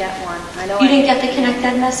didn't get one. I know You didn't get the Connect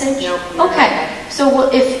Ed message? Nope. Okay. So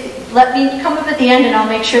let me come up at the end and I'll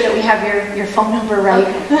make sure that we have your phone number right,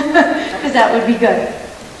 because that would be good.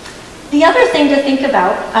 The other thing to think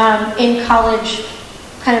about in college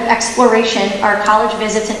kind of exploration are college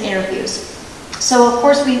visits and interviews. So of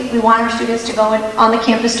course we want our students to go on the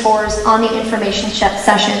campus tours, on the information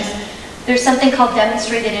sessions. There's something called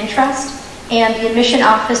demonstrated interest. And the admission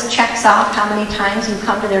office checks off how many times you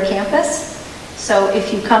come to their campus. So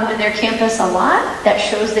if you come to their campus a lot, that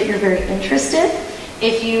shows that you're very interested.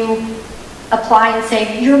 If you apply and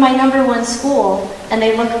say, you're my #1 school, and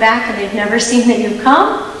they look back and they've never seen that you've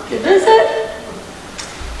come to visit,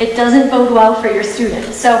 it doesn't bode well for your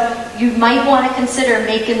students. So you might want to consider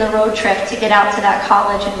making the road trip to get out to that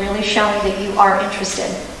college and really showing that you are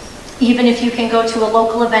interested. Even if you can go to a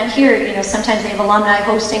local event here, sometimes they have alumni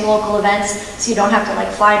hosting local events, so you don't have to like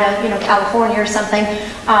fly to, California or something.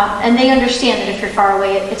 And they understand that if you're far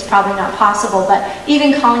away, it's probably not possible. But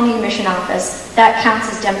even calling the admission office, that counts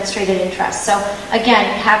as demonstrated interest. So again,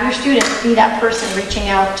 have your students be that person reaching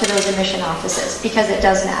out to those admission offices, because it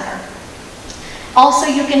does matter. Also,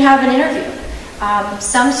 you can have an interview.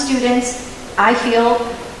 Some students, I feel,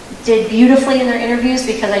 did beautifully in their interviews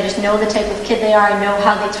because I just know the type of kid they are. I know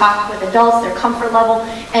how they talk with adults, their comfort level,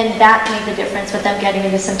 and that made the difference with them getting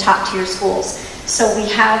into some top-tier schools. So we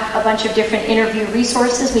have a bunch of different interview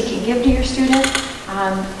resources we can give to your student.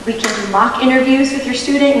 We can do mock interviews with your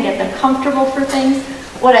student and get them comfortable for things.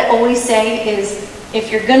 What I always say is,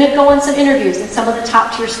 if you're going to go on some interviews, and some of the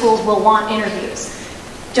top-tier schools will want interviews,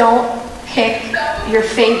 don't pick your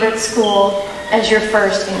favorite school as your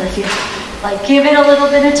first interview. Like, give it a little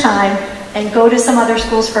bit of time and go to some other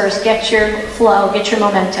schools first, get your flow, get your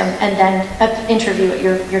momentum, and then interview at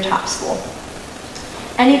your top school.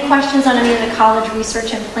 Any questions on any of the college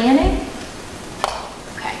research and planning?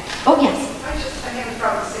 Okay. Oh, yes. I have a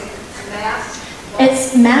problem saying Mass.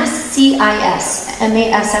 It's MassCIS,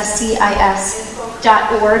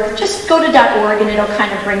 MassCIS.org. Just go to .org and it'll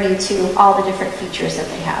kind of bring you to all the different features that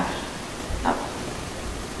they have. Oh.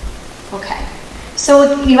 Okay.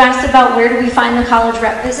 So you asked about where do we find the college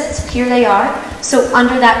rep visits. Here they are. So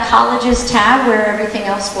under that colleges tab where everything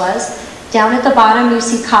else was, down at the bottom you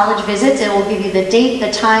see college visits. It will give you the date,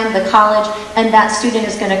 the time, the college, and that student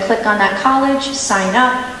is going to click on that college, sign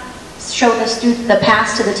up, show the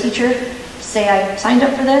pass to the teacher, say I signed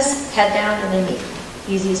up for this, head down and they meet.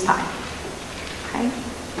 Easy as pie. Okay?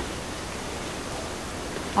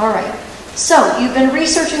 All right. So you've been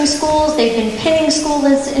researching schools. They've been pinning school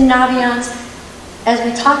lists in Naviance. As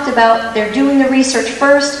we talked about, they're doing the research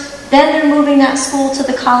first, then they're moving that school to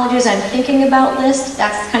the colleges I'm thinking about list.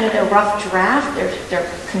 That's kind of their rough draft.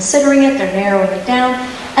 They're considering it, they're narrowing it down.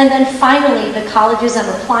 And then finally, the colleges I'm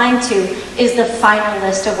applying to is the final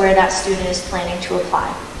list of where that student is planning to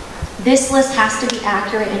apply. This list has to be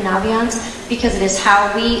accurate in Naviance because it is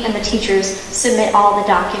how we and the teachers submit all the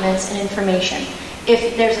documents and information.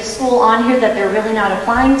 If there's a school on here that they're really not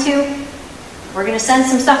applying to, we're going to send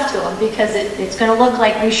some stuff to them because it's going to look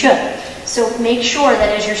like we should. So make sure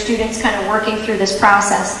that as your students kind of working through this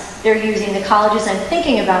process, they're using the colleges I'm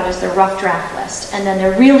thinking about as their rough draft list. And then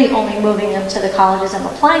they're really only moving them to the colleges I'm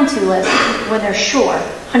applying to list when they're sure,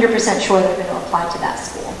 100% sure they're going to apply to that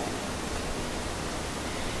school.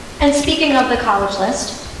 And speaking of the college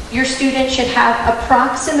list, your student should have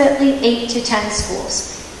approximately 8 to 10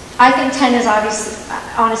 schools. I think 10 is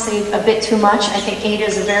honestly a bit too much. I think 8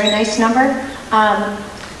 is a very nice number.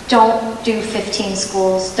 Don't do 15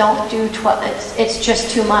 schools. Don't do 12. It's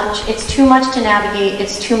just too much. It's too much to navigate.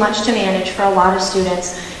 It's too much to manage for a lot of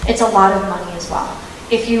students. It's a lot of money as well.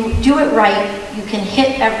 If you do it right, you can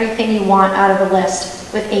hit everything you want out of a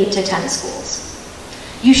list with 8 to 10 schools.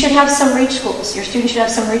 You should have some reach schools. Your students should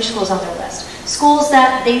have some reach schools on their list. Schools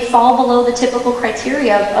that they fall below the typical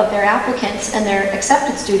criteria of their applicants and their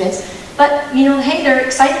accepted students, but you know, hey, they're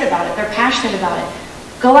excited about it, they're passionate about it.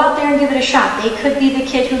 Go out there and give it a shot. They could be the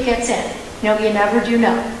kid who gets in. You know, you never do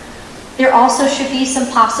know. There also should be some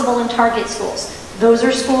possible and target schools. Those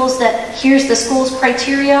are schools that, here's the school's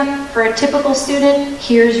criteria for a typical student,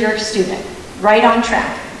 here's your student. Right on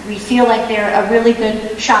track. We feel like they're a really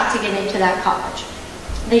good shot to get into that college.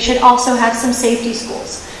 They should also have some safety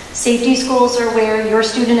schools. Safety schools are where your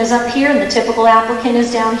student is up here and the typical applicant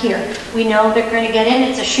is down here. We know they're going to get in,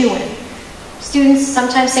 it's a shoo-in. Students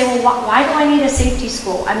sometimes say, well, why do I need a safety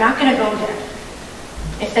school? I'm not going to go there.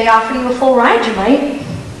 If they offer you a full ride, you might,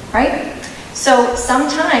 right? So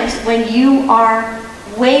sometimes when you are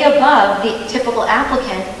way above the typical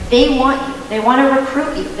applicant, they want you. They want to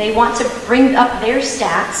recruit you. They want to bring up their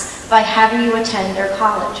stats by having you attend their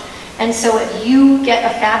college. And so if you get a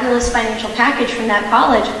fabulous financial package from that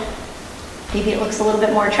college, maybe it looks a little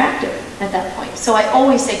bit more attractive at that point. So I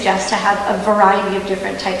always suggest to have a variety of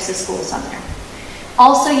different types of schools on there.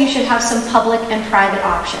 Also, you should have some public and private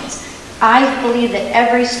options. I believe that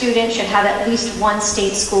every student should have at least one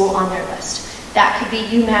state school on their list. That could be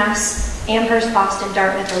UMass, Amherst, Boston,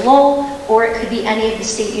 Dartmouth, or Lowell, or it could be any of the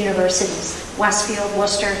state universities, Westfield,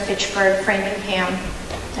 Worcester, Fitchburg, Framingham,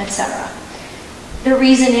 etc. The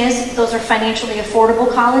reason is those are financially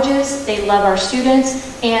affordable colleges, they love our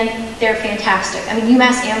students, and they're fantastic. I mean,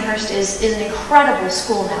 UMass Amherst is an incredible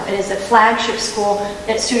school now. It is a flagship school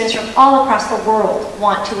that students from all across the world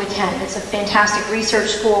want to attend. It's a fantastic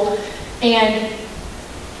research school, and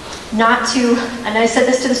I said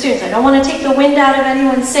this to the students, I don't want to take the wind out of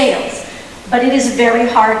anyone's sails, but it is very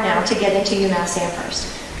hard now to get into UMass Amherst.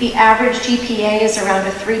 The average GPA is around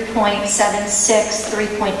a 3.76,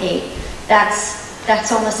 3.8.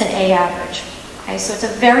 That's almost an A average. Okay, so it's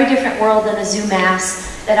a very different world than the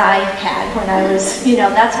ZooMass that I had when I was,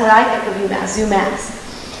 that's what I think of UMass,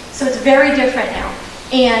 ZooMass. So it's very different now.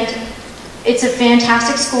 And it's a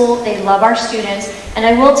fantastic school. They love our students. And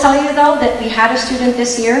I will tell you, though, that we had a student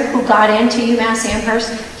this year who got into UMass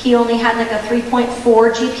Amherst. He only had like a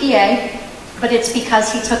 3.4 GPA, but it's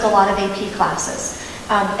because he took a lot of AP classes.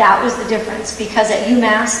 That was the difference, because at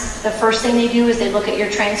UMass, the first thing they do is they look at your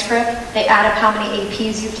transcript, they add up how many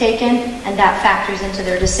APs you've taken, and that factors into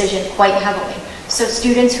their decision quite heavily. So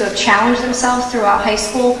students who have challenged themselves throughout high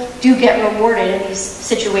school do get rewarded in these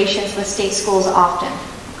situations with state schools often.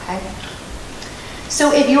 Okay?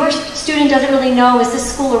 So if your student doesn't really know, is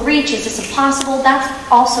this school a reach, is this impossible, that's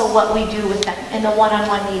also what we do with them in the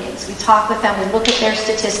one-on-one meetings. We talk with them, we look at their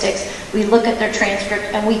statistics, we look at their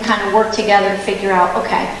transcript, and we kind of work together to figure out,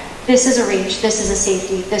 okay, this is a reach, this is a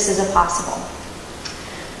safety, this is a possible.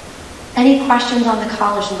 Any questions on the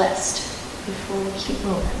college list before we keep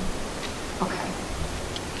moving? Okay.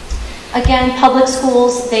 Again, public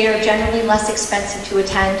schools, they are generally less expensive to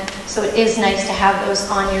attend, so it is nice to have those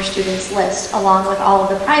on your students' list, along with all of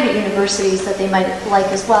the private universities that they might like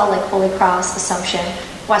as well, like Holy Cross, Assumption,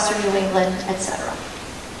 Western New England, etc.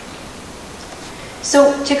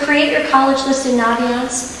 So to create your college list in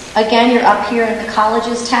Naviance, again, you're up here in the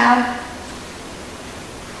Colleges tab,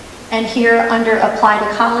 and here under Apply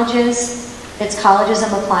to Colleges, it's colleges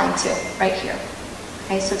I'm applying to, right here.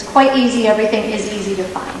 Okay, so it's quite easy, everything is easy to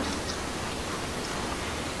find.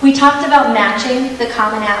 We We talked about matching the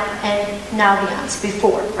Common App and Naviance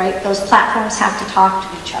before, right? Those platforms have to talk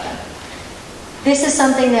to each other. This is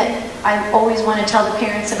something that I always want to tell the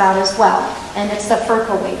parents about as well, and it's the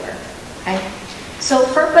FERPA waiver. Okay? So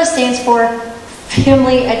FERPA stands for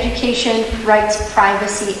Family Education Rights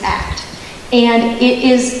Privacy Act, and it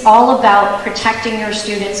is all about protecting your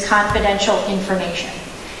students' confidential information.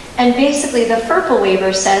 And basically the FERPA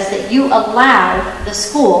waiver says that you allow the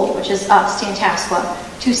school, which is us, Tantasqua,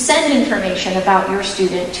 to send information about your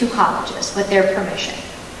student to colleges with their permission.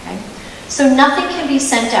 Okay? So nothing can be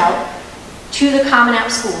sent out to the Common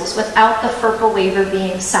App schools without the FERPA waiver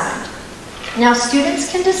being signed. Now,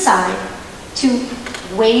 students can decide to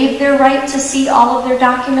waive their right to see all of their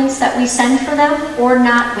documents that we send for them, or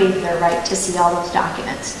not waive their right to see all those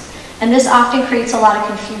documents. And this often creates a lot of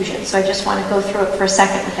confusion, so I just want to go through it for a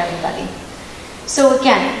second with everybody. So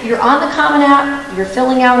again, you're on the Common App, you're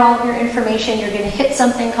filling out all of your information, you're going to hit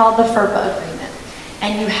something called the FERPA agreement.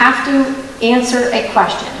 And you have to answer a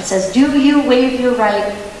question. It says, do you waive your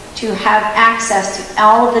right to have access to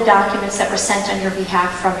all of the documents that were sent on your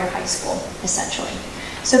behalf from your high school, essentially.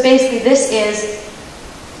 So basically this is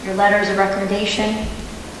your letters of recommendation.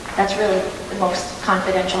 That's really the most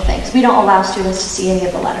confidential things. We don't allow students to see any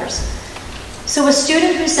of the letters. So a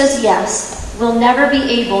student who says yes will never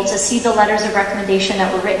be able to see the letters of recommendation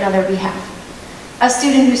that were written on their behalf. A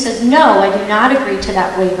student who says no, I do not agree to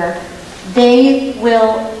that waiver, they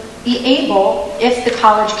will be able, if the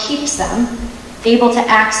college keeps them, able to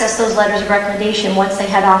access those letters of recommendation once they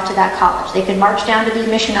head off to that college. They could march down to the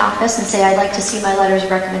admission office and say, I'd like to see my letters of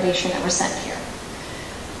recommendation that were sent here.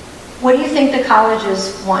 What do you think the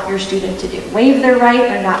colleges want your student to do? Waive their right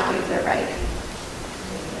or not waive their right?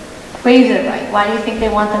 Waive their right. Why do you think they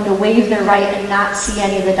want them to waive their right and not see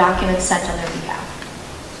any of the documents sent on their behalf?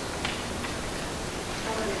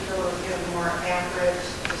 Probably feel like you have a more accurate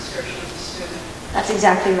description of the student. That's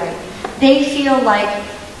exactly right. They feel like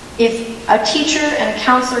if a teacher and a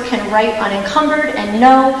counselor can write unencumbered and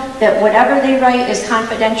know that whatever they write is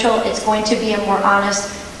confidential, it's going to be a more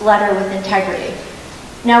honest letter with integrity.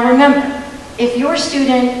 Now remember, if your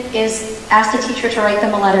student is asked a teacher to write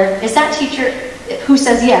them a letter, is that teacher who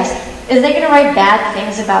says yes, is they going to write bad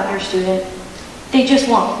things about your student? They just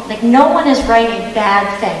won't. Like, no one is writing bad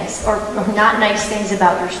things or not nice things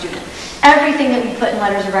about your student. Everything that we put in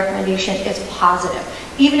letters of recommendation is positive.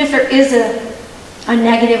 Even if there is a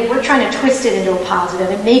negative, we're trying to twist it into a positive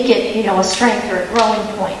and make it, you know, a strength or a growing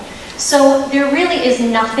point. So there really is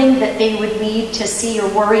nothing that they would need to see or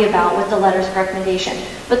worry about with the letters of recommendation.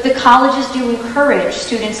 But the colleges do encourage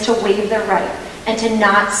students to waive their right and to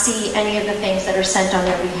not see any of the things that are sent on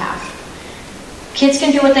their behalf. Kids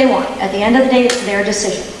can do what they want. At the end of the day, it's their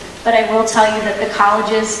decision. But I will tell you that the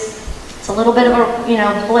colleges, it's a little bit of a, you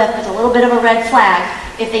know, blip, it's a little bit of a red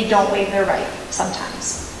flag if they don't waive their right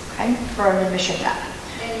sometimes, okay, for an admission rep.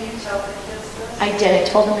 And you tell the kids this? I did. I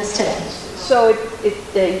told them this today. So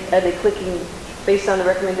are they clicking based on the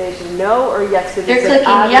recommendation no or yes? They're clicking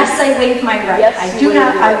yes, I waive my right. Yes,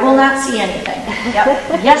 I will not see anything.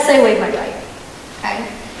 Yep. Yes, I waive my right.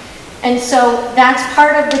 Okay? And so that's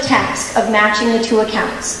part of the task of matching the two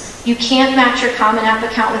accounts. You can't match your Common App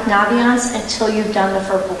account with Naviance until you've done the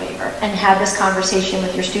FERPA waiver and have this conversation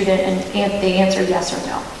with your student and they answer yes or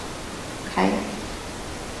no. Okay?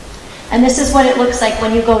 And this is what it looks like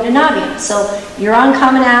when you go to Naviance. So you're on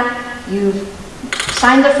Common App, you've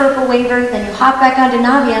signed the FERPA waiver, then you hop back onto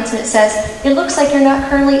Naviance and it says, it looks like you're not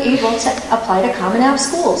currently able to apply to Common App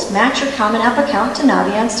schools. Match your Common App account to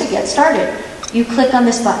Naviance to get started. You click on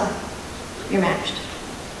this button. You're matched.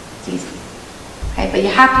 It's easy. Okay, but you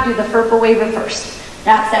have to do the FERPA waiver first.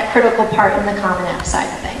 That's that critical part in the Common App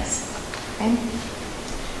side of things. Okay?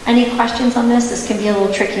 Any questions on this? This can be a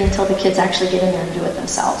little tricky until the kids actually get in there and do it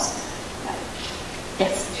themselves.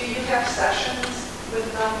 Yes? Do you have sessions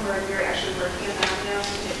with them where you're actually working on that now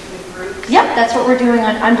in groups? Yep, that's what we're doing.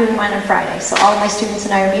 I'm doing mine on Friday. So all of my students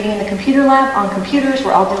and I are meeting in the computer lab on computers.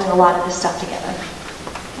 We're all doing a lot of this stuff together.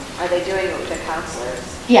 Are they doing it with the counselors?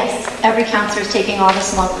 Yes, every counselor is taking all the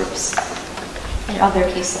small groups of their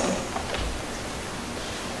caseload.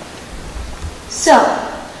 So,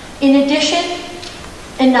 in addition,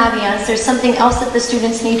 in Naviance, there's something else that the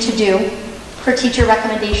students need to do for teacher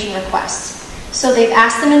recommendation requests. So they've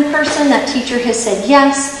asked them in person, that teacher has said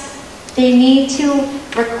yes. They need to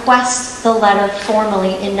request the letter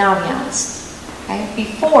formally in Naviance, okay,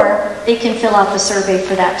 before they can fill out the survey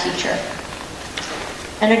for that teacher.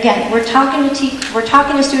 And again, we're talking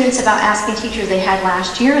to students about asking teachers they had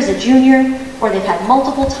last year as a junior, or they've had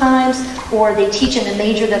multiple times, or they teach in the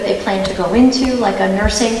major that they plan to go into, like a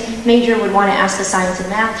nursing major would want to ask the science and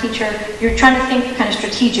math teacher. You're trying to think kind of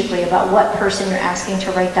strategically about what person you're asking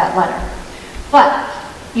to write that letter. But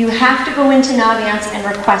you have to go into Naviance and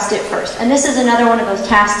request it first. And this is another one of those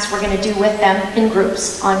tasks we're going to do with them in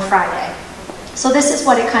groups on Friday. So this is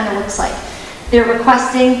what it kind of looks like. They're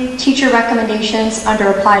requesting teacher recommendations under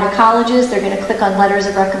Apply to Colleges. They're going to click on Letters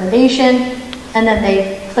of Recommendation, and then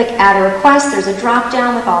they click Add a Request. There's a drop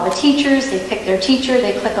down with all the teachers. They pick their teacher,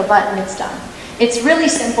 they click a button, it's done. It's really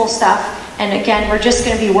simple stuff, and again, we're just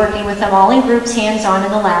going to be working with them all in groups, hands-on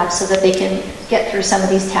in the lab, so that they can get through some of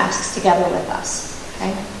these tasks together with us.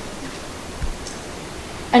 Okay?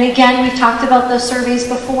 And again, we've talked about those surveys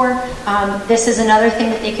before. This is another thing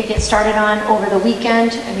that they could get started on over the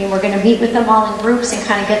weekend. I mean, we're going to meet with them all in groups and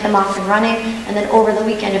kind of get them off and running. And then over the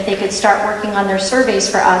weekend, if they could start working on their surveys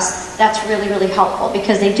for us, that's really, really helpful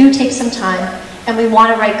because they do take some time and we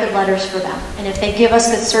want to write good letters for them. And if they give us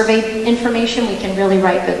good survey information, we can really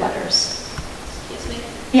write good letters. Excuse me?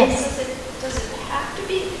 Yes? Does it have to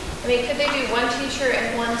be? I mean, could they be one teacher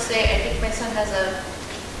and one, say, I think my son has a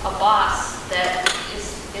boss that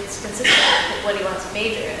it's consistent with what he wants to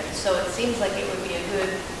major in. So it seems like it would be a good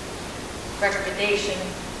recommendation.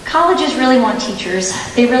 Colleges really want teachers.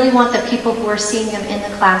 They really want the people who are seeing them in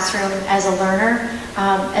the classroom as a learner,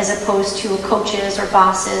 as opposed to coaches or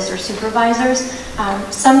bosses or supervisors.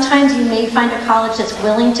 Sometimes you may find a college that's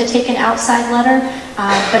willing to take an outside letter,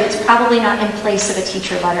 but it's probably not in place of a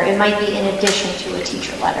teacher letter. It might be in addition to a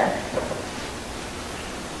teacher letter.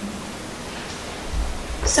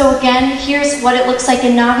 So again, here's what it looks like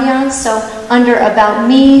in Naviance. So under About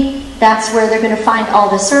Me, that's where they're going to find all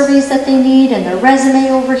the surveys that they need and their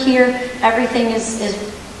resume over here. Everything is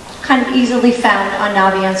kind of easily found on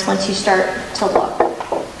Naviance once you start to look.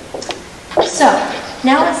 So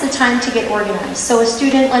now it's the time to get organized. So a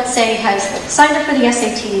student, let's say, has signed up for the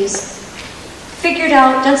SATs, figured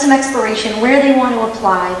out, done some exploration, where they want to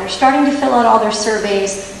apply. They're starting to fill out all their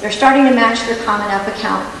surveys. They're starting to match their Common App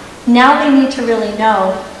account. Now they need to really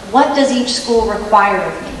know, what does each school require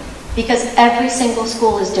of me? Because every single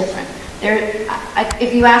school is different.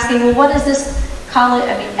 If you ask me, well, what is this college?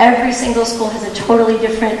 I mean, every single school has a totally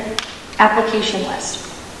different application list.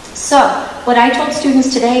 So what I told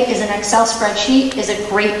students today is an Excel spreadsheet is a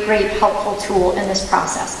great, great helpful tool in this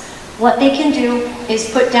process. What they can do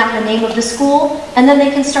is put down the name of the school, and then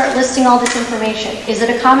they can start listing all this information. Is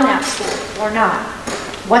it a Common App school or not?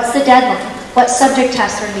 What's the deadline? What subject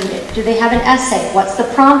tests are needed? Do they have an essay? What's the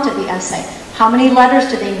prompt of the essay? How many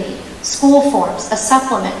letters do they need? School forms, a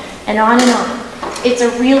supplement, and on and on. It's a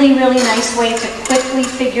really, really nice way to quickly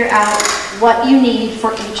figure out what you need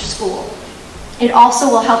for each school. It also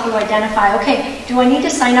will help you identify, okay, do I need to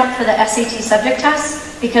sign up for the SAT subject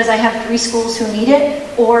tests because I have 3 schools who need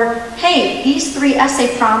it? Or, hey, these 3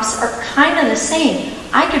 essay prompts are kind of the same.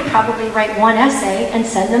 I could probably write one essay and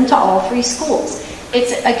send them to all 3 schools.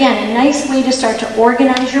 It's, again, a nice way to start to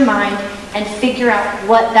organize your mind and figure out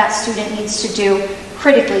what that student needs to do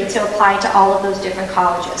critically to apply to all of those different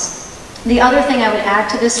colleges. The other thing I would add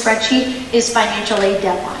to this spreadsheet is financial aid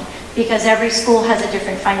deadline, because every school has a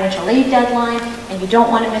different financial aid deadline, and you don't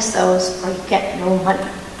want to miss those or you get no money.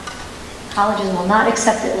 Colleges will not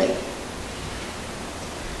accept it late.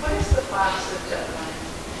 What is the FAFSA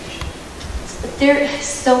deadline?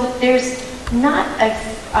 So there's not a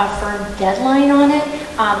firm deadline on it.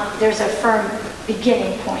 There's a firm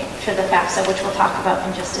beginning point for the FAFSA, which we'll talk about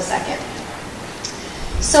in just a second.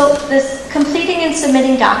 So this completing and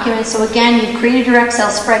submitting documents, so again, you've created your Excel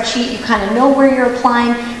spreadsheet, you kind of know where you're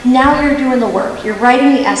applying. Now you're doing the work. You're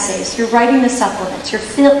writing the essays, you're writing the supplements, you're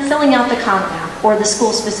filling out the Common App or the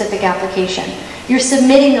school-specific application. You're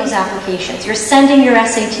submitting those applications. You're sending your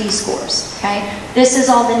SAT scores, okay? This is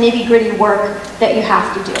all the nitty-gritty work that you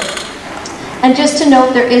have to do. And just to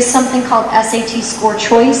note, there is something called SAT Score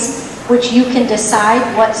Choice, which you can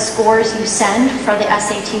decide what scores you send for the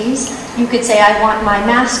SATs. You could say, I want my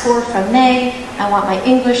math score from May, I want my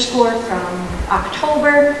English score from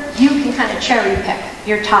October. You can kind of cherry pick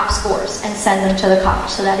your top scores and send them to the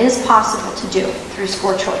college. So that is possible to do through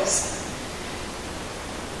Score Choice.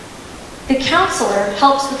 The counselor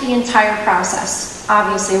helps with the entire process.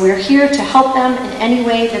 Obviously, we're here to help them in any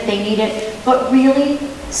way that they need it, but really,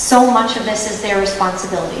 so much of this is their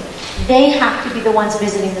responsibility. They have to be the ones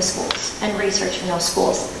visiting the schools and researching those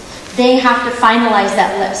schools. They have to finalize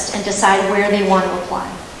that list and decide where they want to apply.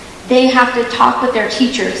 They have to talk with their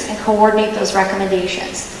teachers and coordinate those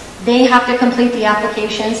recommendations. They have to complete the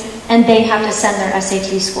applications, and they have to send their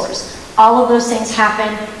SAT scores. All of those things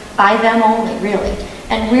happen by them only, really.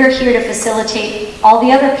 And we're here to facilitate all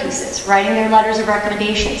the other pieces, writing their letters of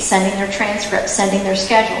recommendation, sending their transcripts, sending their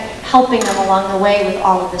schedule, helping them along the way with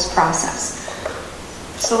all of this process.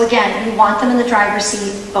 So again, we want them in the driver's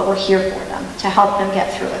seat, but we're here for them to help them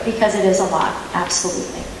get through it because it is a lot,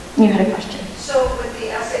 absolutely. You had a question. So with the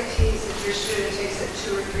SATs, if your student takes it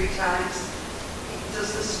 2 or 3 times,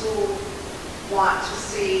 does the school want to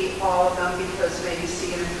see all of them because maybe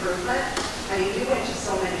see an improvement? I mean, you went to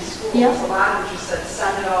so many schools, Yep. a lot of them just said,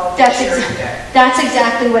 send it all. That's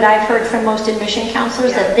exactly what I've heard from most admission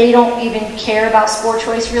counselors, that they don't even care about score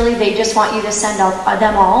choice really. They just want you to send out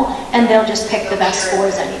them all, and they'll just pick the best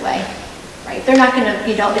scores anyway. Right? They're not going to,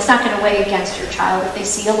 you know, it's not going to weigh against your child. If they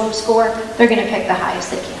see a low score, they're going to pick the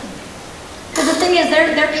highest they can. Because the thing is,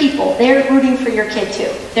 they're people. They're rooting for your kid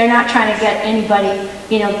too. They're not trying to get anybody,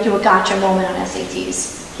 you know, do a gotcha moment on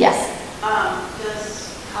SATs. Yes?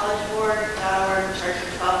 Does collegeboard.org charge you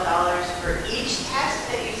 $12 for each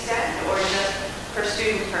test that you send, or just per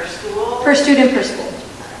student per school? Per student per school.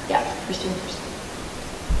 Yeah, per student per school.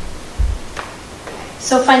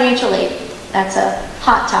 So financial aid, that's a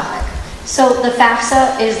hot topic. So the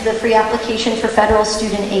FAFSA is the free application for federal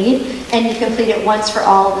student aid, and you complete it once for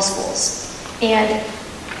all of the schools. And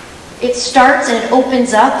it starts and it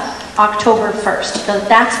opens up October 1st. So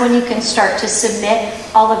that's when you can start to submit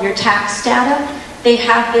all of your tax data. They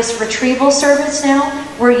have this retrieval service now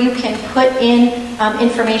where you can put in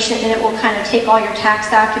information and it will kind of take all your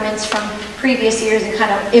tax documents from previous years and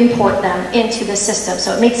kind of import them into the system.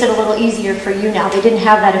 So it makes it a little easier for you now. They didn't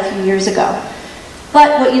have that a few years ago.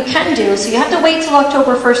 But what you can do, so you have to wait till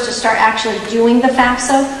October 1st to start actually doing the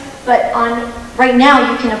FAFSA, but right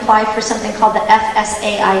now you can apply for something called the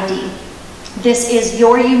FSA ID. This is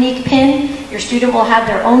your unique PIN. Your student will have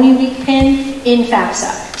their own unique PIN in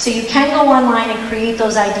FAFSA. So you can go online and create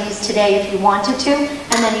those IDs today if you wanted to,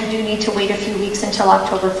 and then you do need to wait a few weeks until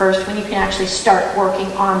October 1st when you can actually start working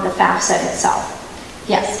on the FAFSA itself.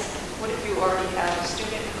 Yes? What if you already have a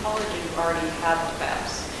student in college and you already have a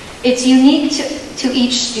FAFSA? It's unique to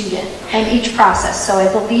each student and each process. So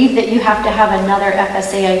I believe that you have to have another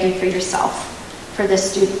FSA ID for yourself, for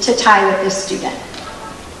this student, to tie with this student.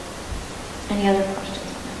 Any other questions?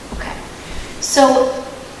 Okay. So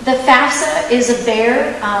the FAFSA is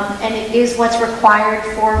there, and it is what's required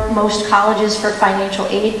for most colleges for financial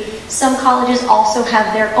aid. Some colleges also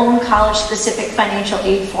have their own college-specific financial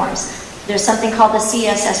aid forms. There's something called the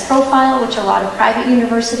CSS profile, which a lot of private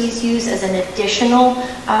universities use as an additional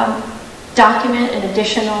document, an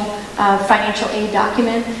additional financial aid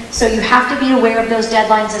document. So you have to be aware of those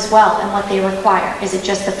deadlines as well and what they require. Is it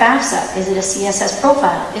just the FAFSA? Is it a CSS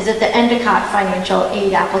profile? Is it the Endicott financial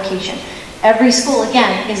aid application? Every school,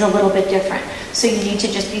 again, is a little bit different. So you need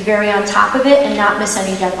to just be very on top of it and not miss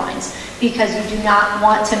any deadlines, because you do not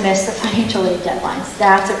want to miss the financial aid deadlines.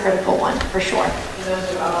 That's a critical one, for sure.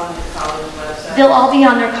 Those are all on the college website? They'll all be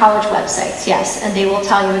on their college websites, yes, and they will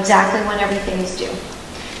tell you exactly when everything is due.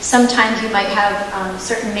 Sometimes you might have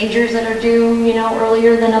certain majors that are due, you know,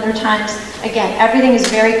 earlier than other times. Again, everything is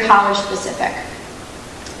very college specific.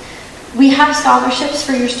 We have scholarships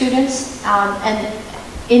for your students, and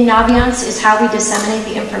in Naviance is how we disseminate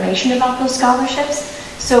the information about those scholarships.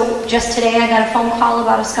 So just today I got a phone call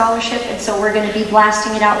about a scholarship, and so we're going to be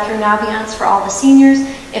blasting it out through Naviance for all the seniors.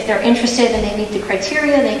 If they're interested and they meet the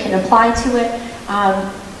criteria, they can apply to it.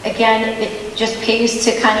 Again, it just pays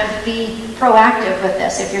to kind of be proactive with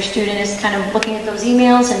this. If your student is kind of looking at those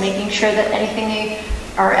emails and making sure that anything they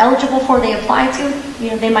are eligible for, they apply to, you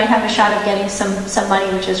know, they might have a shot of getting some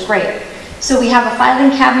money, which is great. So we have a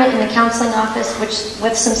filing cabinet in the counseling office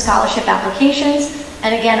with some scholarship applications.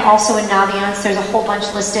 And again, also in Naviance, there's a whole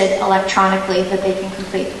bunch listed electronically that they can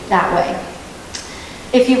complete that way.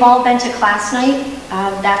 If you've all been to class night,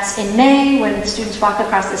 that's in May when the students walk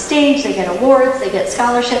across the stage, they get awards, they get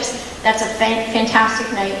scholarships. That's a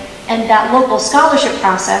fantastic night. And that local scholarship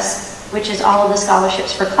process, which is all of the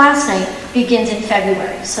scholarships for class night, begins in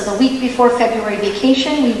February. So the week before February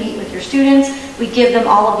vacation, we meet with your students, we give them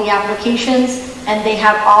all of the applications, and they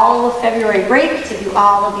have all of February break to do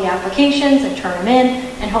all of the applications and turn them in,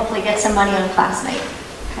 and hopefully get some money on class night.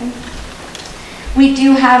 Okay? We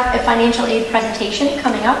do have a financial aid presentation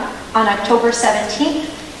coming up on October 17th.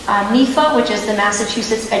 MEFA, which is the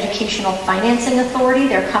Massachusetts Educational Financing Authority,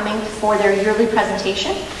 they're coming for their yearly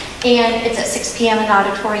presentation. And it's at 6 p.m. in the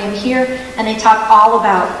auditorium here, and they talk all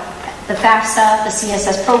about the FAFSA, the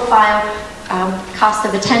CSS profile, cost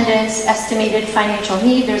of attendance, estimated financial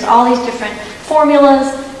need. There's all these different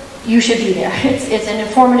formulas. You should be there. It's an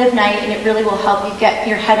informative night, and it really will help you get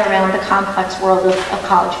your head around the complex world of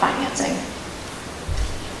college financing.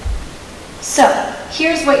 So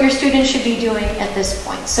here's what your students should be doing at this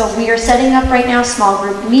point. So we are setting up right now small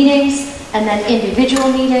group meetings and then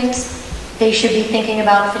individual meetings. They should be thinking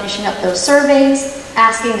about finishing up those surveys,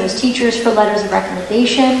 asking those teachers for letters of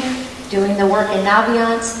recommendation, doing the work in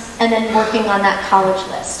Naviance, and then working on that college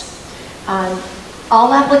list.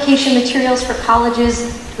 All application materials for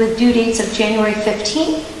colleges with due dates of January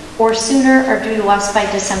 15th or sooner are due to us by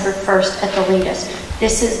December 1st at the latest.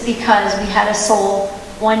 This is because we had a soul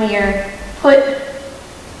one year put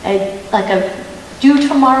a due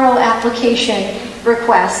tomorrow application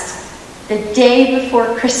request the day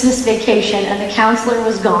before Christmas vacation, and the counselor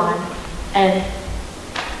was gone, and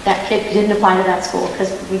that kid didn't apply to that school because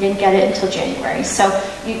we didn't get it until January. So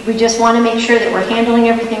we just want to make sure that we're handling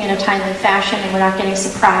everything in a timely fashion and we're not getting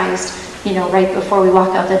surprised, you know, right before we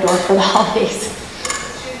walk out the door for the holidays.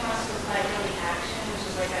 She wants to apply early action, which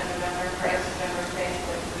is like a November 1st, November 5th,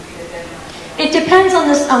 what would be the deadline? It depends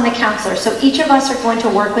on the counselor. So each of us are going to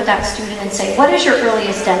work with that student and say, what is your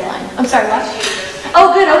earliest deadline? I'm sorry, what?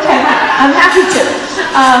 Oh, good, okay, I'm happy to.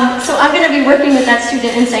 So I'm going to be working with that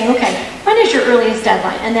student and saying, okay, when is your earliest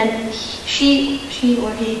deadline? And then he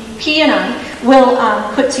and I will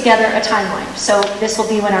put together a timeline. So this will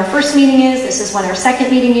be when our first meeting is, this is when our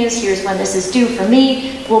second meeting is, here's when this is due for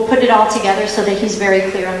me. We'll put it all together so that he's very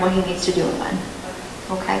clear on what he needs to do and when.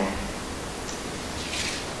 Okay?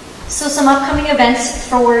 So some upcoming events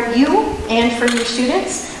for you and for your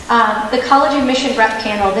students. The College Admission Rep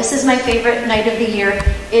Panel. This is my favorite night of the year.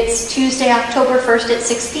 It's Tuesday, October 1st at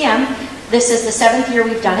 6 p.m. This is the 7th year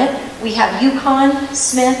we've done it. We have UConn,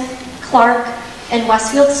 Smith, Clark, and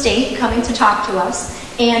Westfield State coming to talk to us.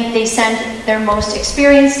 And they send their most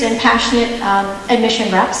experienced and passionate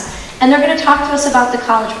admission reps. And they're going to talk to us about the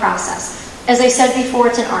college process. As I said before,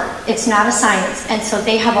 it's an art. It's not a science. And so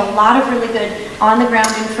they have a lot of really good on-the-ground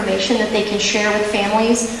information that they can share with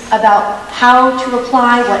families about how to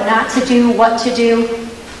apply, what not to do, what to do.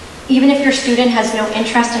 Even if your student has no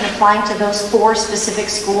interest in applying to those 4 specific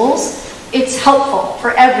schools, it's helpful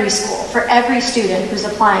for every school, for every student who's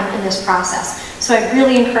applying in this process. So I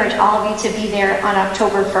really encourage all of you to be there on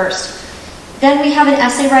October 1st. Then we have an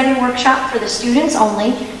essay writing workshop for the students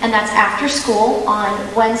only, and that's after school on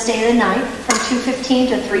Wednesday the 9th from 2:15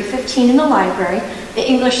 to 3:15 in the library. The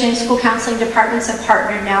English and School Counseling departments have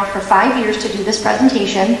partnered now for 5 years to do this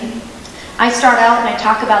presentation. I start out and I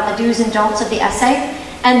talk about the do's and don'ts of the essay,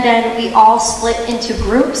 and then we all split into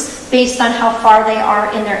groups based on how far they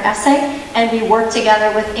are in their essay, and we work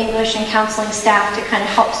together with English and counseling staff to kind of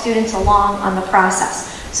help students along on the process.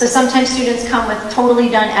 So sometimes students come with totally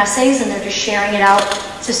done essays and they're just sharing it out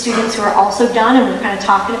to students who are also done, and we're kind of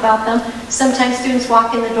talking about them. Sometimes students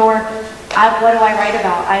walk in the door, what do I write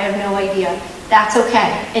about? I have no idea. That's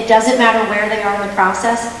okay. It doesn't matter where they are in the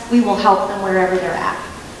process. We will help them wherever they're at.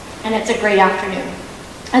 And it's a great afternoon.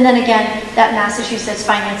 And then again, that Massachusetts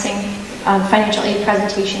financial aid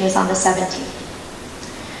presentation is on the 17th.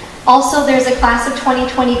 Also, there's a Class of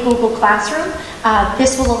 2020 Google Classroom.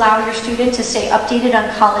 This will allow your student to stay updated on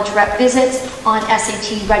college rep visits, on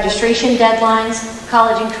SAT registration deadlines,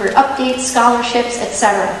 college and career updates, scholarships,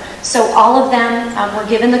 etc. So all of them, we're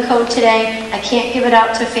given the code today. I can't give it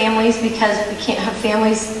out to families because we can't have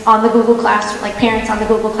families on the Google Classroom, like parents on the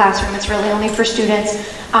Google Classroom. It's really only for students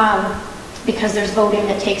because there's voting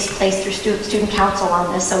that takes place through student council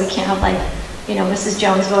on this. So we can't have, like, you know, Mrs.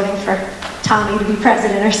 Jones voting for Tommy to be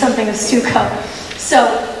president or something of SUCO. So,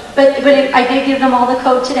 but I did give them all the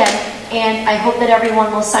code today, and I hope that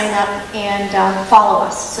everyone will sign up and follow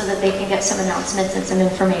us so that they can get some announcements and some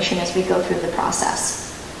information as we go through the process.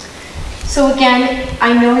 So again,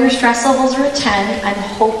 I know your stress levels are at 10. I'm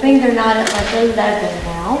hoping they're not at like 11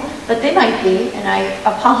 now, but they might be, and I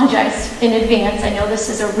apologize in advance. I know this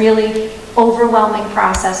is a really overwhelming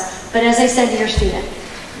process, but as I said to your student,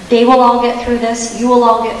 they will all get through this, you will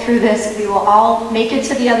all get through this, we will all make it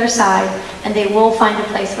to the other side, and they will find a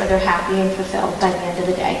place where they're happy and fulfilled by the end of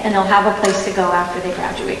the day. And they'll have a place to go after they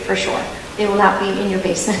graduate, for sure. They will not be in your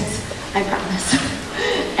basements, I promise.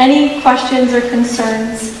 Any questions or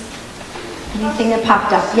concerns? Anything that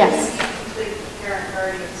popped up? Yes?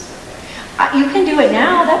 You can do it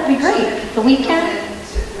now, that would be great. The weekend?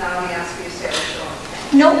 Now we ask you to say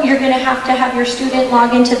Nope, you're going to have your student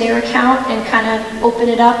log into their account and kind of open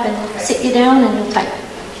it up and sit you down and you'll type.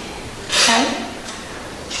 Okay?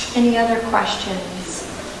 Any other questions?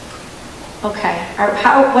 Okay.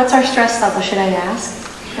 What's our stress level, should I ask?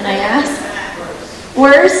 Can I ask?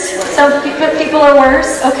 Worse? Some people are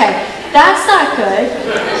worse? Okay. That's not good.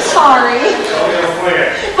 Sorry.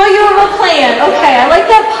 But you have a plan. Okay, I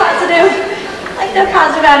like that positive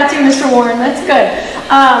attitude, Mr. Warren. That's good.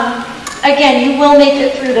 Again, you will make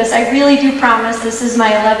it through this. I really do promise. This is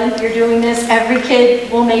my 11th year doing this. Every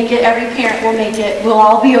kid will make it. Every parent will make it. We'll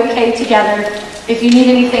all be okay together. If you need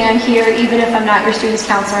anything, I'm here. Even if I'm not your student's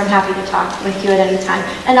counselor, I'm happy to talk with you at any time.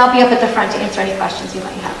 And I'll be up at the front to answer any questions you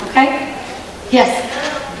might have, okay? Yes?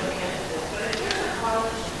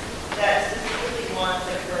 That specifically wants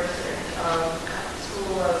a person,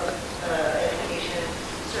 school of education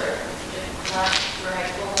cert, not for high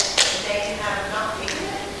school, and they can have not taken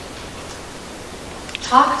it?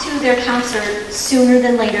 Talk to their counselor sooner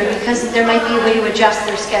than later because there might be a way to adjust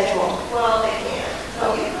their schedule. Well, they can.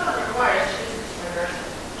 So it's not required physics for nursing.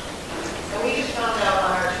 And we just found out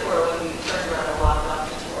on our tour when we turned around and walked off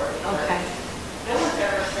the tour. Okay. No one's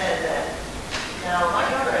ever said that. Now, my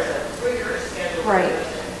daughter has a rigorous schedule. for Right.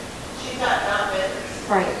 nursing. She's not physics.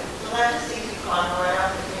 Right. So that just seems to come right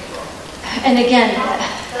off the table. And again,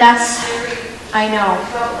 that's, very I know.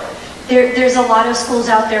 troubling. There's a lot of schools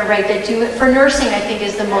out there, right, that do it. For nursing, I think,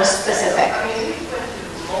 is the most specific. I mean, we went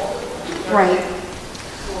to multiple Right.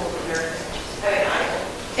 schools of nursing. I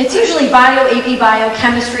mean, It's usually bio, AP bio,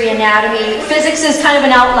 chemistry, anatomy. Physics is kind of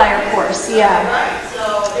an outlier course, yeah. Right,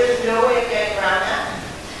 so there's no way of getting around that.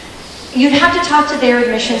 You'd have to talk to their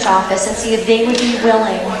admissions office and see if they would be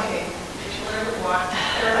willing.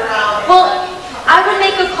 Well, I would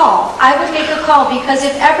make a call. I would make a call because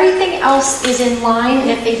if everything else is in line, and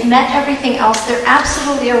if they've met everything else, there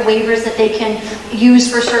absolutely are waivers that they can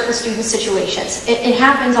use for certain student situations. It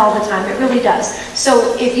happens all the time. It really does.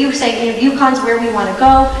 So if you say, you know, UConn's where we want to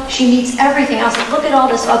go, she meets everything else. Look at all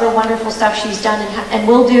this other wonderful stuff she's done and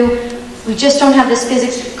will do. We just don't have this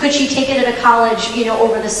physics. Could she take it at a college, you know,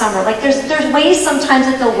 over the summer? Like there's ways sometimes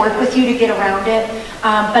that they'll work with you to get around it.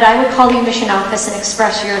 But I would call the admission office and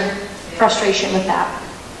express your frustration with that,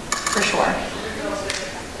 for sure.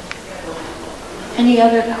 Any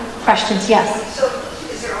other questions? Yes. So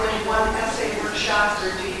is there only one essay workshop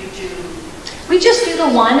or do you do? We just do the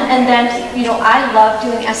one, and then, you know, I love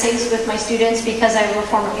doing essays with my students because I'm a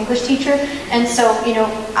former English teacher, and so, you know,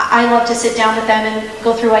 I love to sit down with them and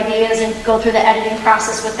go through ideas and go through the editing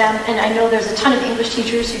process with them, and I know there's a ton of English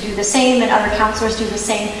teachers who do the same, and other counselors do the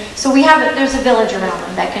same, so we have, there's a village around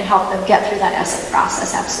them that can help them get through that essay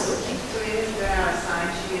process, absolutely. So even if they're not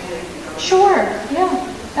assigned to you, they can go? Sure, yeah.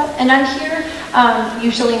 Yep. And I'm here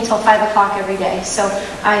usually until 5 o'clock every day, so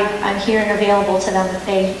I'm here and available to them if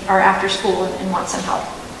they are after school and want some help.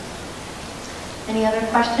 Any other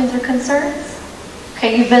questions or concerns?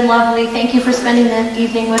 Okay, you've been lovely. Thank you for spending the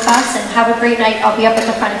evening with us, and have a great night. I'll be up at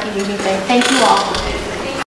the front if you need anything. Thank you all.